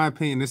 In my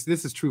opinion,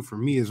 this is true for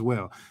me as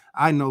well.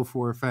 I know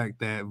for a fact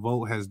that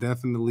Volt has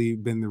definitely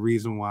been the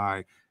reason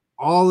why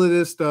all of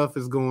this stuff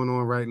is going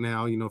on right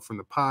now. From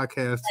the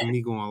podcast to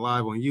me going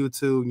live on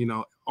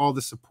YouTube. All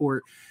the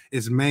support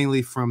is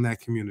mainly from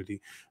that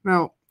community.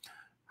 Now,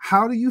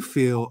 how do you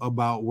feel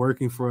about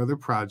working for other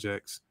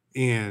projects?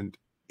 And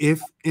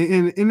if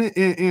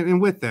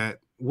and with that,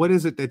 what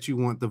is it that you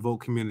want the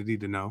Volt community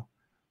to know?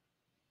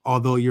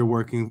 Although you're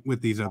working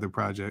with these other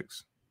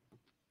projects.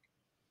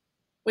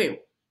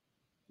 Wait,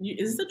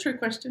 is this a trick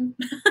question?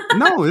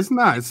 No, it's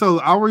not. So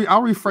I'll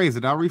rephrase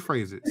it.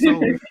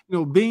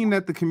 So being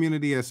that the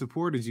community has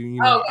supported you,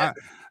 I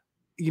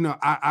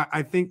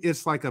think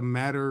it's like a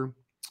matter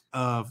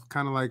of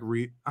kind of like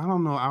I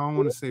don't know. I don't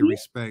want to say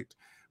respect,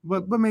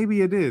 but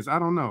maybe it is. I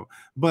don't know.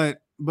 But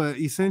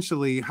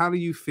essentially, how do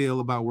you feel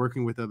about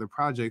working with other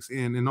projects?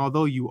 And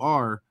although you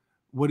are,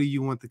 what do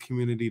you want the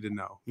community to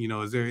know?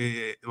 Is there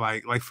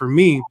like for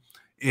me,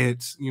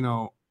 it's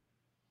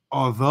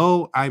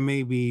although I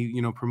may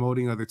be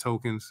promoting other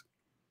tokens,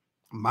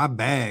 my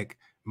bag,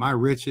 my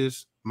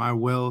riches, my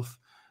wealth,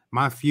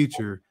 my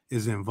future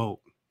is in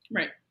Volt.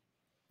 Right.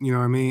 You know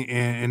what I mean?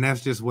 And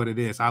that's just what it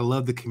is. I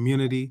love the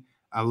community.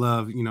 I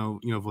love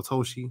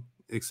Votoshi,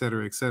 et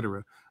cetera, et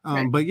cetera.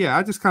 Right. But yeah,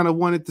 I just kind of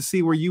wanted to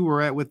see where you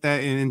were at with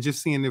that and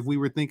just seeing if we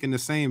were thinking the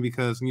same,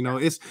 because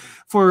it's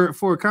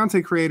for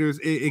content creators,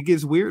 it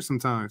gets weird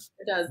sometimes.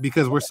 It does.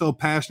 Because we're so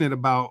passionate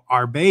about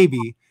our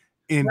baby,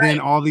 and then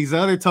all these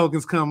other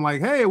tokens come like,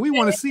 hey, we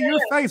want to see your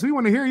face, we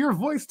want to hear your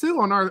voice too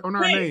on our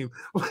name.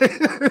 I'll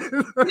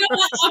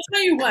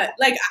tell you what,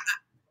 like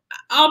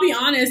I'll be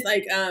honest,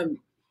 like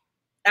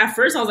at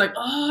first I was like,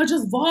 oh,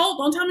 just Vault,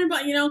 don't tell me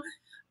about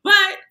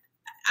but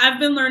I've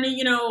been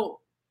learning,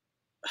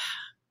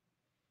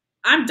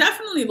 I'm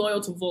definitely loyal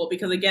to Volt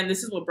because again,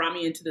 this is what brought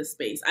me into this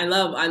space. I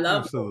love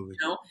Absolutely.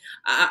 Volt,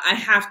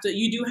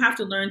 you do have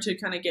to learn to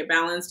kind of get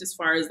balanced as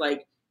far as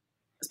like,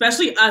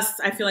 especially us,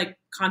 I feel like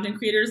content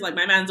creators, like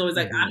my man's always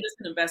like, I'm just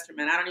an investor,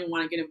 man. I don't even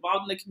want to get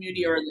involved in the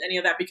community or any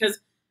of that because,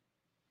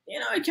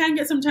 it can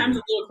get sometimes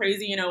a little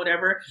crazy,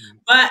 whatever.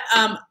 But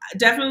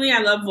definitely I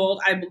love Volt.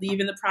 I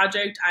believe in the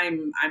project.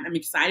 I'm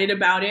excited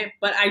about it.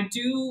 But I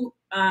do,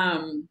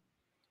 how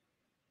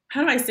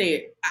do I say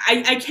it?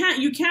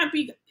 You can't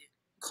be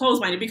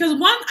closed-minded because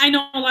one, I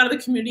know a lot of the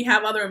community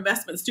have other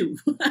investments too.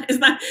 It's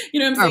not,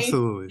 what I'm saying?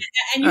 Absolutely.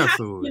 And you have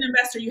to be an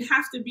investor. You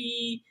have to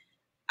be,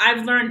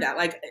 I've learned that.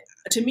 Like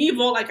to me,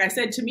 Volt, like I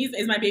said, to me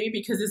is my baby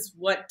because it's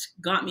what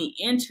got me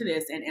into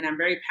this and I'm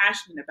very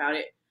passionate about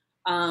it.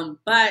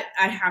 But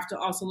I have to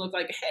also look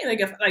like, hey,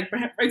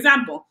 for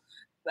example,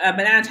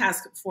 Banana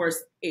Task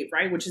Force 8,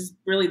 right? Which is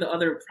really the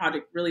other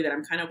project really that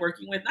I'm kind of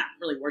working with, not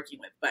really working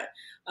with, but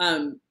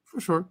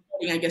for sure.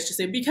 I guess to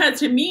say, because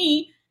to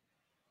me,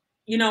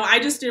 I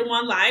just did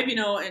one live, and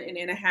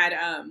I had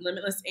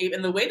Limitless Ape,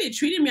 and the way they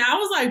treated me, I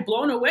was like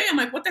blown away. I'm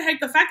like, what the heck?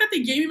 The fact that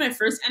they gave me my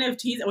first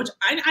NFTs, which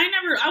I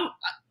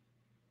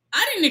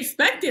didn't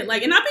expect it,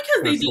 like, and not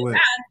because they That's did lit.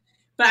 that,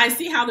 but I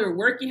see how they're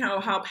working,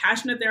 how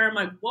passionate they are. I'm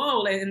like,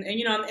 whoa, and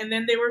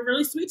then they were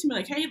really sweet to me,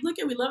 like, hey, look,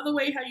 we love the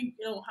way how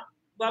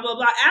blah blah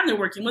blah, and they're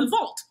working with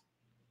Volt,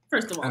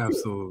 first of all.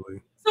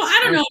 Absolutely. So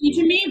I don't know.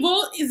 Absolutely. To me,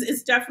 Volt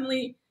is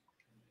definitely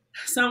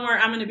somewhere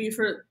I'm going to be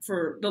for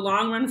the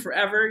long run,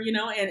 forever.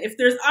 And if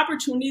there's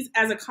opportunities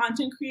as a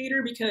content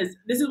creator, because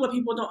this is what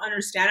people don't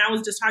understand. I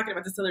was just talking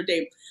about this the other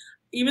day.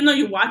 Even though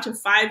you watch a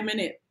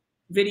 5-minute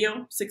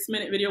video,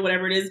 6-minute video,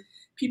 whatever it is,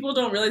 people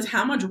don't realize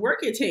how much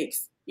work it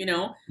takes.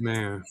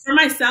 Man. For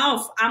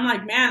myself, I'm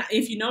like, man,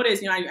 if you notice,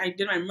 I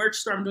did my merch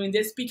store. I'm doing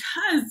this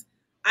because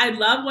I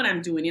love what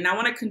I'm doing and I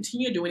want to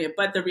continue doing it.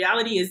 But the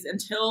reality is,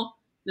 until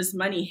this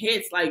money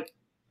hits, like,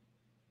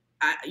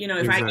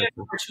 if I get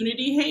an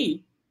opportunity,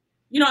 hey,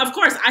 of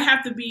course, I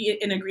have to be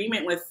in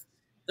agreement with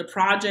the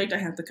project. I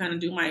have to kind of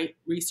do my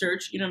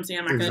research. You know what I'm saying?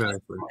 I'm not going to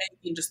do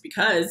anything just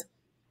because.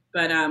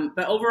 But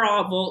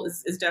overall, Volt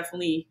is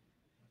definitely,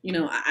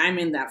 I'm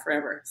in that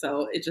forever.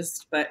 So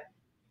but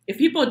if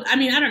people, I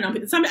mean, I don't know.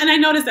 And I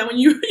noticed that when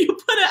you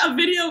put a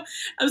video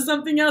of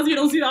something else, you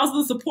don't see also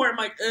the support. I'm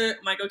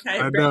like, okay.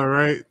 I know,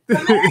 right?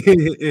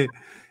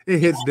 It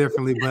hits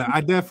differently, but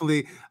I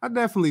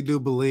definitely do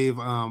believe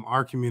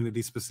our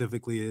community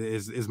specifically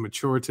is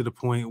mature to the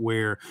point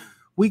where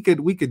we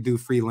could do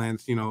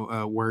freelance,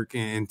 work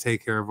and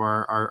take care of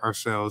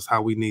ourselves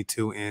how we need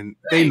to, and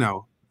they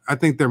know. I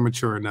think they're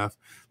mature enough.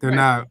 They're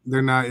not.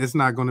 It's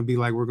not going to be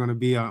like we're going to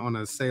be on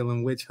a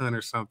Salem witch hunt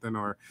or something,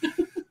 or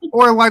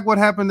like what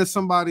happened to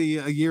somebody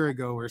a year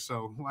ago or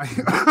so. Like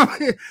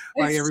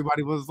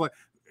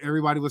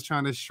everybody was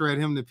trying to shred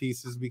him to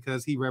pieces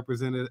because he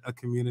represented a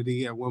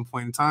community at one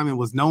point in time and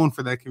was known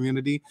for that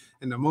community.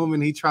 And the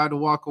moment he tried to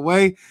walk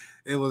away,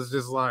 it was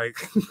just like,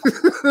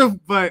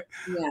 but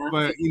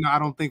I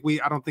don't think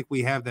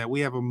we have that. We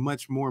have a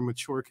much more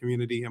mature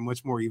community, a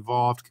much more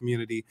evolved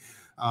community,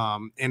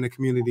 and a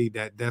community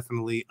that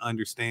definitely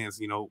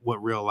understands,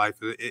 what real life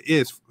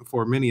is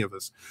for many of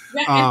us.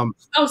 Yeah,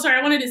 sorry,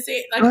 I wanted to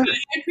say, like,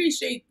 I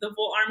appreciate the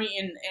Volt Army,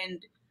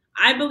 and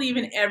I believe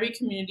in every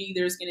community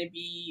there's going to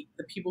be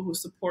the people who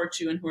support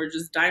you and who are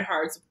just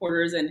diehard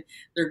supporters, and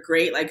they're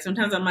great. Like,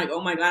 sometimes I'm like,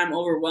 oh my God, I'm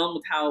overwhelmed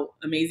with how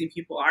amazing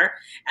people are.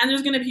 And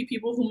there's going to be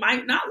people who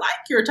might not like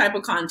your type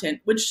of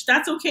content, which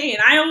that's okay.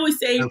 And I always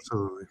say,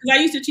 because I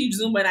used to teach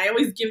Zumba, and I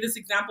always give this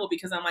example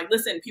because I'm like,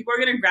 listen, people are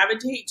going to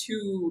gravitate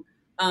to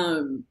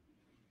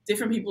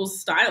different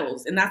people's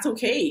styles, and that's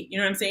okay. You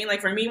know what I'm saying?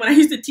 Like, for me, when I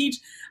used to teach,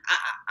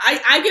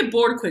 I get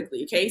bored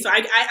quickly. Okay. So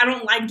I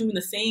don't like doing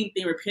the same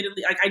thing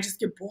repeatedly. Like, I just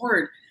get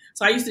bored.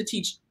 So I used to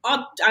teach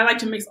I like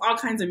to mix all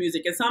kinds of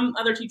music, and some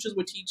other teachers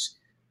would teach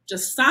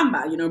just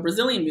samba,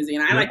 Brazilian music.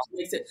 And I like to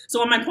mix it.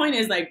 So my point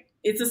is, like,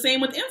 it's the same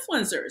with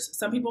influencers.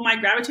 Some people might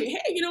gravitate,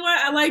 hey, you know what?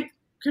 I like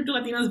Crypto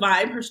Latina's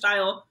vibe, her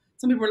style.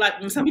 Some people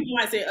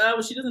might say, oh,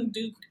 well, she doesn't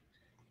do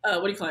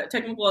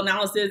technical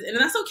analysis, and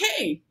that's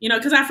okay,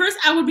 because at first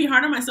I would be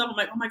hard on myself. I'm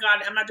like, oh my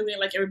God, I'm not doing it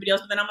like everybody else.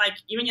 But then I'm like,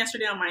 even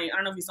yesterday I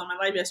don't know if you saw my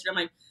live yesterday, I'm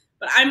like,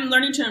 but I'm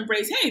learning to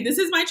embrace, hey, this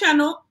is my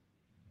channel.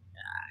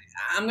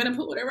 I'm gonna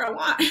put whatever I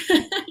want.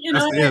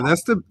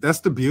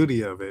 That's the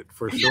beauty of it,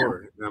 for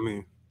sure. I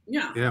mean,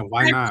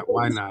 why not?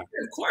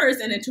 Of course.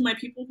 And then to my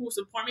people who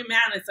support me,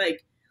 man, it's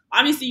like,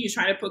 obviously you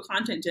try to put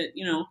content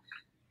in,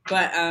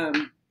 but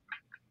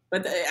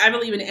I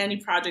believe in any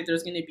project,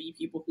 there's going to be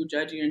people who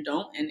judge you and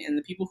don't, and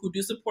the people who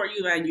do support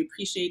you and you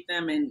appreciate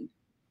them. And,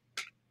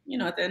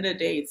 at the end of the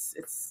day,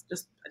 it's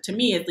just, to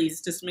me at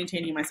least, just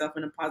maintaining myself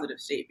in a positive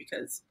state,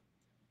 because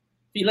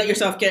if you let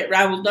yourself get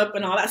raveled up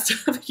and all that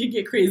stuff, you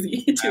get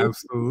crazy too.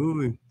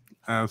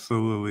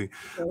 Absolutely.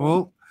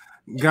 Well,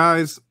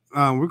 guys,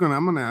 I'm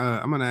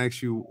gonna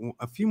ask you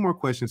a few more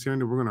questions here,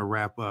 and then we're gonna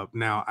wrap up.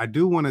 Now, I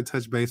do want to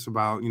touch base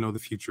about the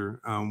future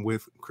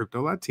with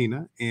Crypto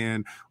Latina,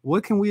 and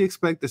what can we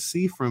expect to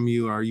see from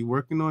you? Are you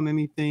working on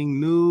anything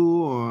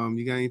new?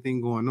 You got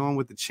anything going on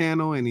with the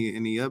channel?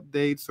 Any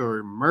updates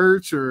or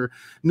merch or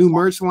new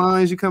merch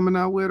lines you coming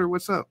out with, or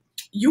what's up?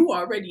 You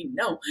already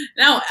know.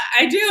 Now,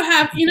 I do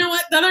have. You know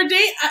what? The other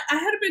day, I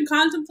had been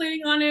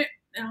contemplating on it,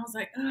 and I was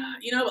like,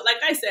 but like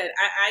I said,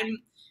 I'm.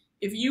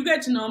 If you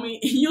get to know me,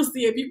 you'll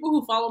see it. People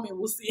who follow me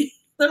will see.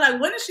 They're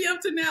like, what is she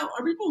up to now?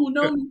 Or people who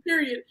know me,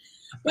 period.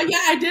 But yeah,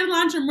 I did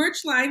launch a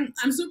merch line.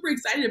 I'm super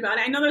excited about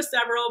it. I know there's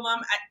several of them.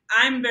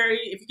 I'm very,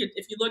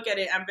 if you look at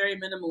it, I'm very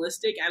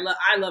minimalistic.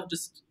 I love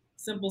just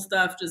simple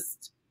stuff,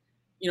 just,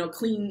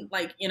 clean,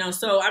 like,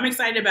 so I'm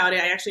excited about it.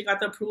 I actually got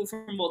the approval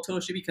from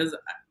Voltoshi, because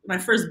my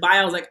first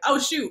bio, I was like, oh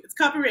shoot, it's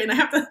copyright and I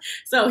have to,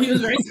 so he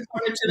was very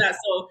supportive to that.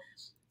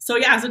 So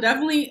yeah, so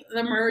definitely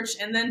the merch.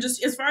 And then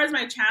just as far as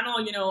my channel,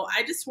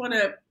 I just want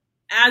to,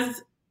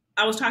 as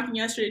I was talking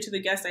yesterday to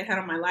the guest I had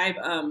on my live,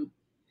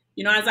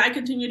 as I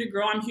continue to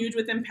grow, I'm huge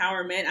with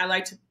empowerment. I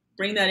like to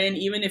bring that in,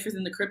 even if it's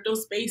in the crypto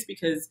space,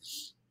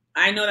 because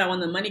I know that when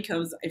the money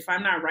comes, if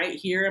I'm not right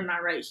here,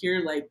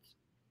 like,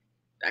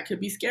 that could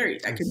be scary.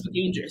 That could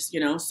be dangerous,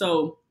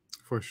 So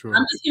For sure.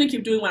 I'm just going to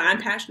keep doing what I'm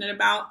passionate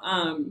about.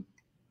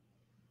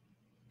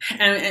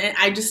 And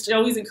I just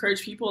always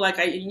encourage people, like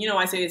I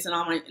say this in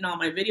all my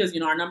videos,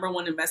 our number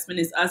one investment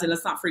is us, and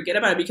let's not forget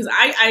about it, because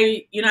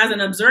I as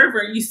an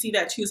observer, you see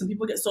that too. Some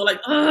people get so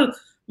like, oh,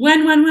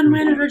 when, and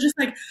we're just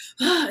like,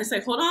 it's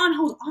like, hold on.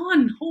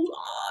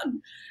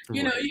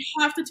 Right. You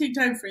have to take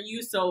time for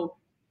you. So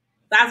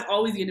that's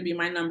always going to be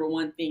my number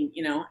one thing.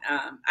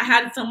 I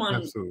had someone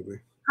Absolutely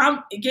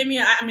give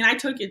me, I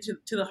took it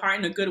to the heart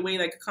in a good way,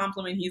 like a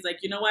compliment. He's like,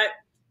 you know what?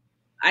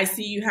 I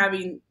see you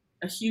having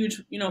a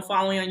huge,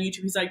 following on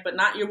YouTube. He's like, but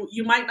not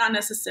you might not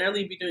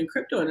necessarily be doing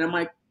crypto. And I'm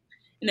like,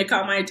 and it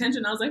caught my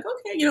attention. I was like,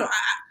 okay,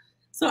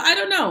 so I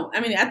don't know. I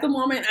mean, at the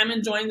moment, I'm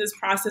enjoying this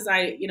process.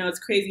 It's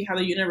crazy how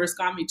the universe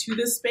got me to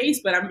this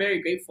space, but I'm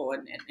very grateful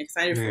and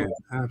excited for it.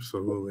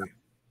 Absolutely.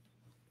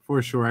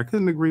 For sure. I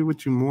couldn't agree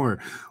with you more.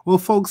 Well,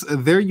 folks,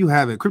 there you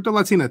have it. Crypto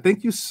Latina,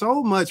 thank you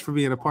so much for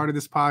being a part of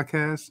this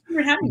podcast. Thank you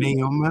for having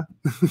me. What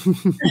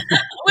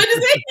did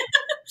you say?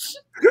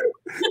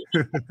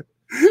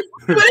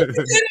 What did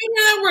you say in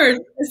that word?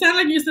 It sounded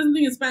like you said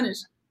something in Spanish.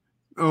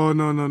 Oh,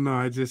 no.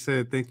 I just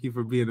said thank you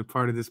for being a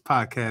part of this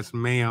podcast,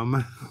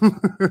 ma'am.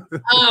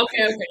 Oh,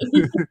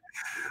 okay.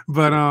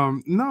 But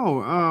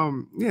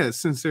yeah,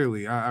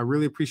 sincerely, I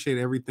really appreciate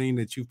everything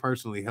that you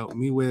personally helped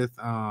me with.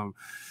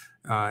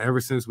 Ever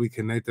since we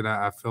connected,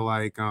 I feel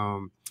like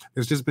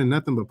there's just been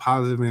nothing but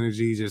positive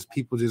energy. Just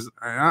people,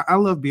 I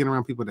love being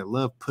around people that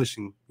love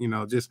pushing,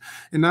 just,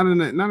 and not in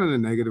a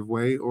negative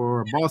way or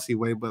a bossy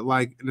way, but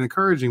like an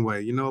encouraging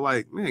way,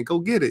 like, man, go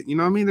get it.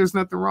 I mean, there's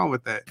nothing wrong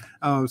with that.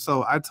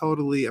 So I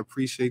totally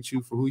appreciate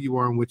you for who you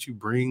are and what you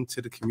bring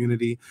to the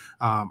community.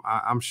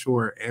 I'm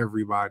sure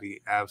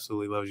everybody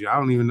absolutely loves you. I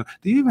don't even know.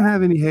 Do you even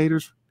have any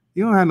haters?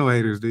 You don't have no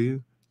haters, do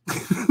you?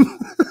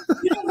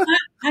 You know what?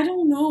 I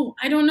don't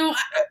know.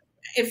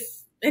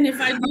 If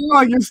I do,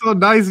 oh, you're so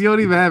nice. You don't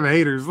even have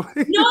haters. No.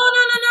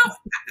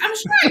 I'm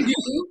sure I do.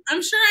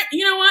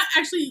 You know what?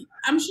 Actually,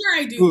 I'm sure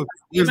I do.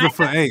 Here's the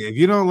fun. Hey, if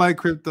you don't like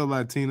Crypto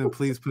Latina,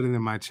 please put it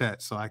in my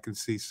chat so I can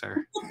see,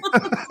 sir. No,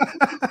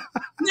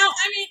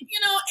 I mean,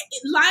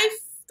 life,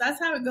 that's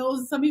how it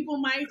goes. Some people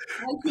might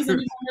like you, some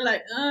people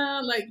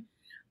are like,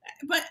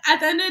 but at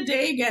the end of the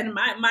day, again,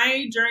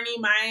 my journey,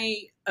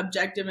 my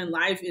objective in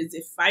life is,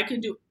 if I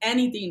could do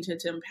anything to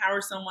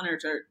empower someone or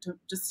to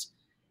just,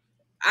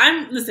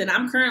 I'm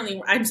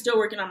still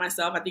working on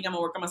myself. I think I'm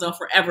gonna work on myself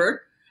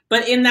forever.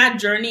 But in that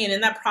journey and in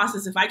that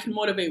process, if I can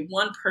motivate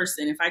one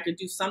person, if I could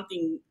do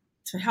something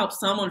to help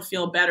someone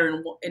feel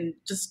better, and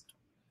just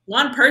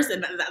one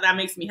person, that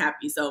makes me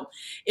happy. So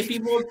if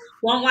people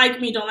don't like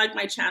me, don't like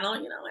my channel,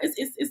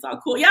 it's all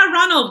cool. Yeah,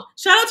 Ronald.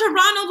 Shout out to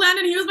Ronald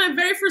Landon. He was my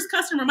very first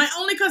customer, my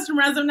only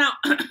customer as of now.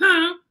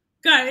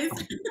 Guys.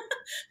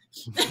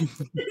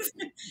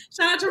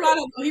 Shout out to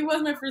Ronald. He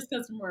was my first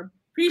customer.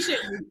 Appreciate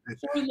you.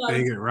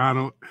 Dang it,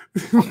 Ronald.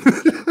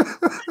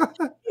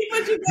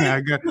 Now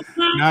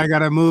I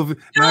gotta move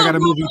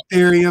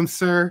Ethereum,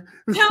 sir.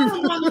 Tell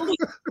him, Ronald.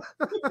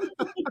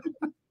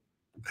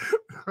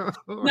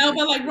 No,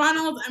 but like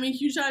Ronald, I mean,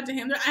 huge shout out to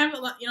him. I have a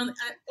lot,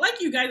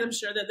 like you guys, I'm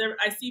sure that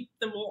I see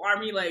the whole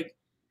army like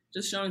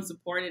just showing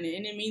support, and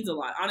it means a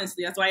lot.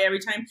 Honestly, that's why every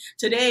time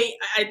today,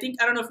 I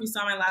don't know if you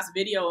saw my last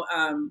video.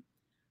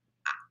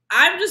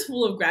 I'm just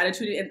full of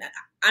gratitude, and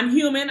I'm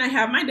human. I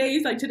have my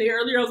days. Like today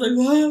earlier, I was like,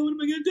 oh, what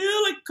am I gonna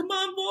do? Like, come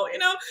on, boy,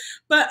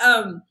 But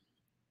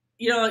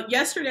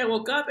yesterday I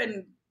woke up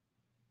and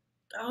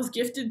I was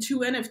gifted 2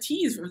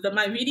 NFTs from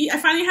my VD. I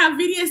finally have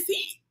VDSC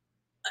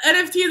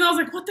NFTs, and I was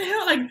like, what the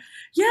hell? Like,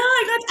 yeah,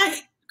 I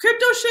got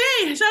Crypto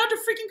Shay. Shout out to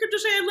freaking Crypto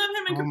Shay. I love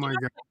him. And oh my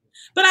God.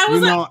 But I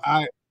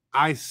was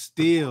I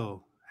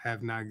still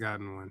have not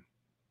gotten one.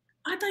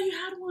 I thought you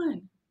had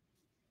one.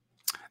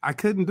 I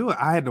couldn't do it.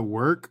 I had to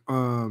work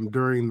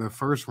during the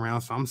first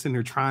round. So I'm sitting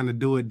here trying to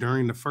do it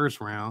during the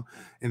first round.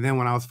 And then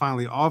when I was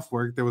finally off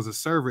work, there was a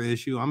server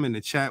issue. I'm in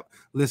the chat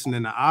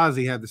listening to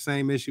Ozzy have the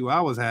same issue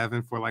I was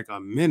having for like a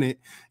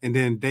minute. And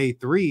then day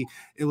 3,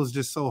 it was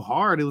just so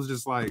hard. It was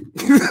just like,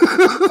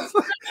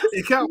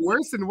 it got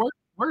worse and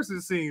worse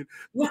it seemed.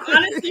 Well,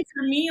 honestly,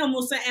 for me,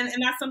 almost, and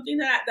that's something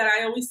that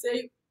I always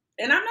say,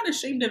 and I'm not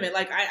ashamed of it.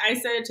 Like I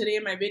said it today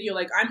in my video,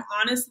 like I'm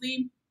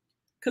honestly,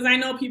 because I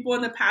know people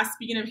in the past,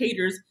 speaking of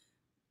haters,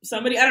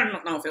 somebody, I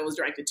don't know if it was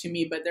directed to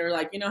me, but they were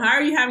like, how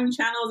are you having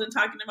channels and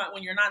talking about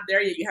when you're not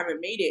there yet, you haven't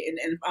made it?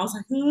 And I was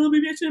like, oh,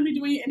 maybe I shouldn't be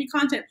doing any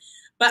content.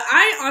 But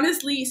I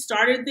honestly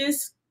started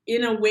this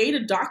in a way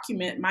to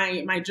document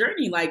my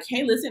journey. Like,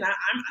 hey, listen,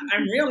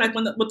 I'm real. Like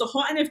with the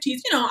whole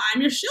NFTs,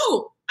 I'm your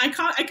show. I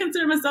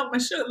consider myself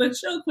the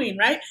show queen,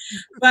 right?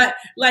 But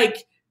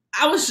like,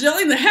 I was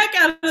shilling the heck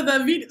out of the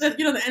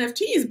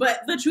NFTs.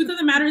 But the truth of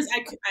the matter is,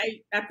 I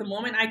at the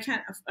moment I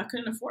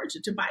couldn't afford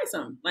to buy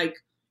some. Like,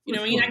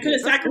 I could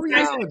have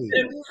sacrificed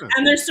it.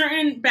 And there's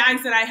certain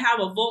bags that I have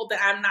a vault that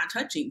I'm not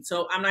touching.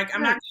 So I'm like,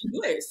 I'm not gonna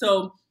do it.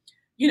 So,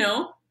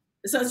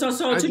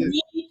 so to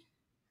me,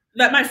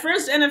 that my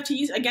first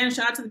NFTs, again,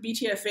 shout out to the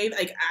BTFA.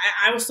 Like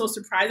I was so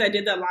surprised I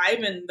did that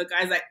live, and the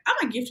guy's like, I'm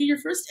gonna gift you your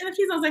first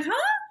NFTs. I was like, huh?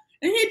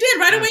 And he did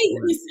right away.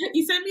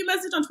 He sent me a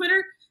message on Twitter,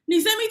 and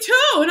he sent me 2.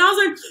 And I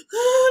was like,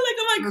 oh, like,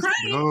 I'm like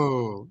crying.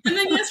 Oh. And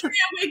then yesterday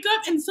I wake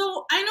up, and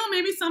so I know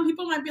maybe some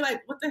people might be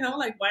like, what the hell?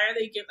 Like, why are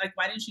they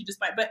why didn't she just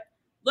buy? But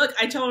look,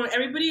 I tell her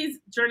everybody's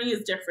journey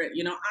is different.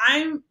 You know,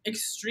 I'm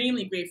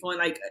extremely grateful, and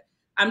like,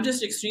 I'm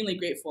just extremely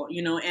grateful,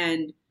 you know,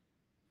 and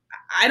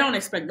I don't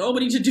expect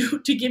nobody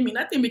to give me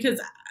nothing because,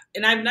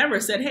 and I've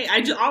never said, hey,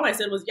 all I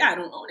said was, yeah, I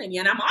don't own any,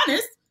 and I'm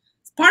honest.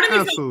 Part of me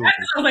felt bad.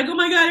 I was like, oh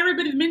my God,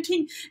 everybody's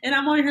minting, and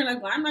I'm over here like,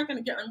 well, I'm not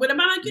gonna get one. But I'm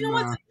like, you know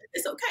what?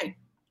 It's okay.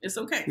 It's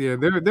okay. Yeah,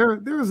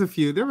 there was a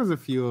few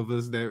of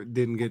us that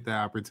didn't get the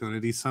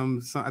opportunity.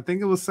 Some I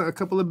think it was a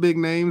couple of big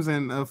names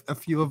and a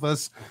few of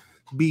us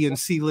B and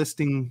C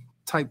listing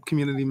type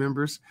community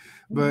members.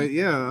 But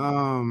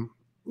yeah,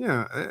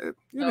 it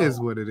is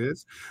what it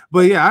is.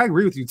 But yeah, I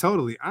agree with you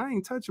totally. I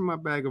ain't touching my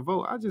bag of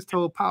vote. I just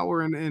told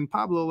Power and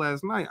Pablo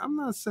last night, I'm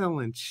not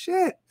selling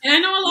shit. And I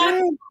know a lot of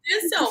people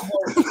did sell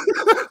votes.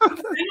 I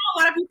know a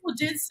lot of people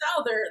did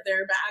sell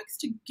their bags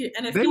to get,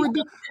 and if they were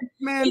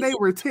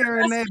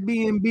tearing that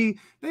BNB.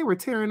 They were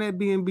tearing that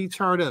BNB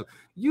chart up.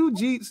 You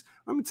Jeets,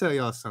 let me tell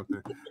y'all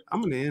something.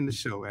 I'm gonna end the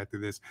show after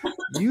this.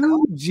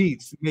 You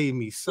Jeets made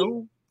me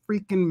so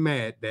freaking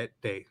mad that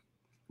day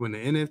when the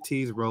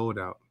NFTs rolled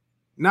out.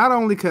 Not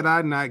only could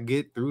I not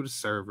get through the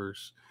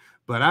servers,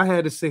 but I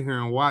had to sit here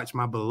and watch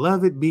my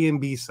beloved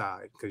BNB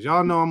side because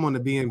y'all know I'm on the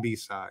BNB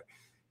side.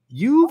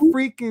 You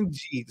freaking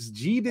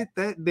Jeeted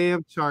that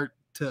damn chart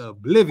to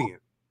oblivion.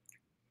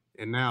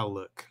 And now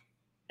look.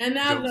 And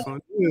now joke's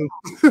on you.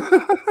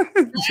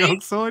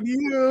 Joke's on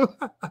you.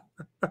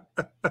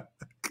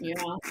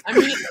 Yeah. I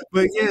mean,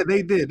 but yeah,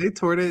 they did. They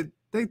tore that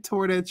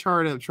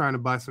chart up trying to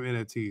buy some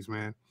NFTs,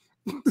 man.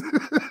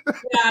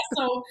 Yeah,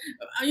 so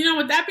you know,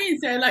 with that being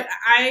said, like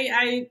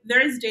I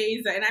there's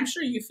days that, and I'm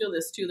sure you feel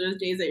this too, there's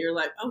days that you're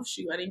like, oh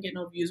shoot, I didn't get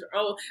no views, or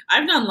oh,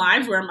 I've done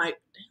lives where I'm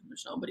like, damn,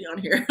 there's nobody on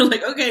here.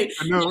 Like, okay,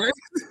 I know, right?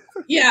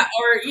 Yeah,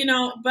 or you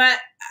know, but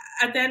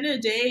at the end of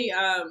the day,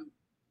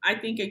 I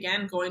think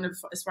again, going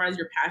as far as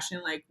your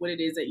passion, like what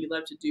it is that you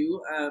love to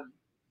do,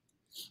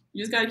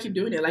 you just got to keep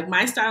doing it. Like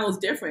my style is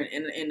different,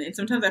 and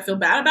sometimes I feel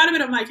bad about it,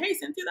 but I'm like, hey,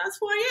 Cynthia, that's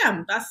who I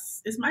am.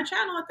 It's my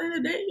channel at the end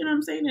of the day. You know what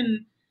I'm saying?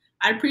 And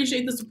I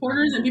appreciate the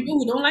supporters and people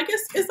who don't like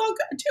us. It's all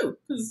good too,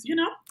 because you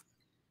know.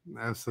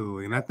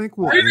 Absolutely, and I think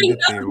we'll end it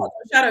there.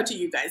 Shout out to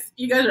you guys.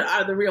 You guys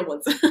are the real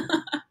ones.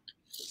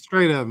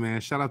 Straight up, man.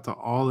 Shout out to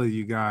all of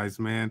you guys,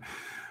 man.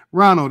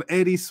 Ronald,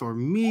 Eddie,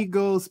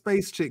 Sormigo,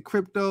 Space Chick,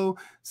 Crypto,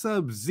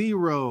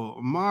 Sub-Zero,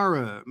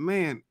 Mara,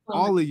 man,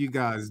 all of you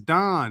guys,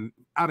 Don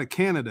out of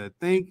Canada,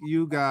 thank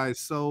you guys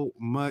so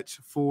much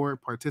for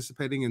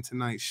participating in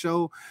tonight's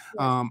show.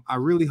 I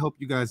really hope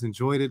you guys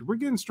enjoyed it. We're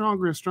getting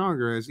stronger and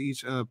stronger as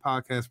each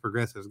podcast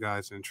progresses,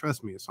 guys, and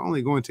trust me, it's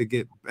only going to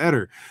get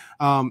better.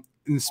 And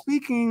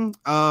speaking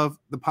of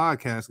the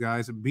podcast,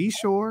 guys, be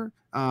sure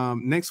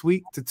next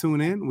week to tune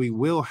in. We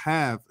will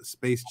have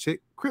Space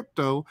Chick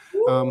Crypto,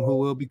 who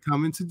will be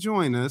coming to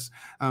join us.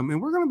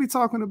 And we're going to be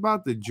talking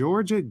about the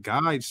Georgia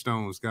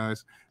Guidestones,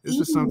 guys. This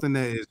is something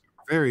that is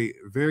very,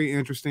 very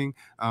interesting.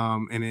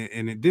 And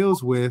it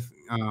deals with,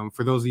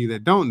 for those of you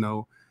that don't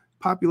know,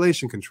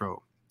 population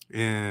control.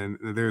 And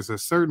there's a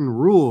certain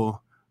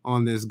rule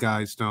on this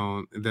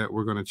Guidestone that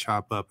we're going to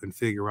chop up and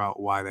figure out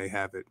why they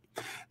have it.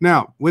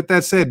 Now, with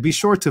that said, be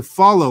sure to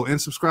follow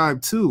and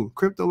subscribe to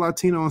Crypto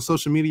Latina on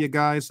social media,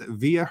 guys,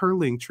 via her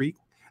link tree,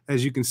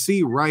 as you can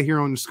see right here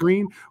on the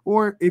screen.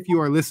 Or if you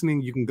are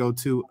listening, you can go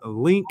to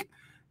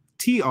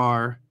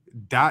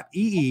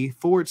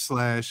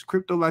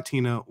linktr.ee/Crypto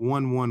Latina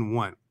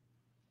 111.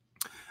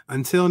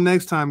 Until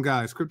next time,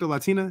 guys, Crypto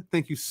Latina,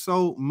 thank you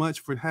so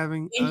much for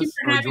having us. Thank you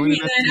for having me.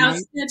 And I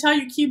was going to tell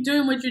you, keep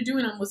doing what you're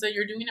doing.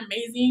 You're doing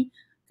amazing.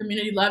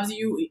 Community loves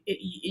you, and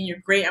you're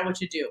great at what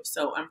you do.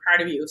 So I'm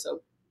proud of you. So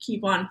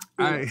keep on.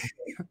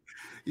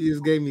 You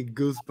just gave me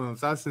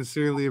goosebumps. I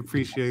sincerely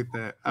appreciate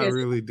that. Yes. I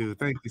really do.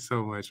 Thank you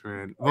so much,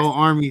 man. Volt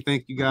Army,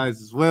 thank you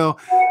guys as well.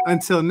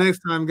 Until next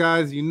time,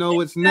 guys, you know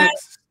what's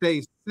next.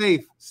 Stay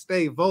safe.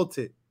 Stay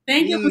volted.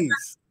 Thank you.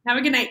 Have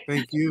a good night.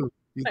 Thank you.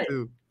 You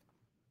too.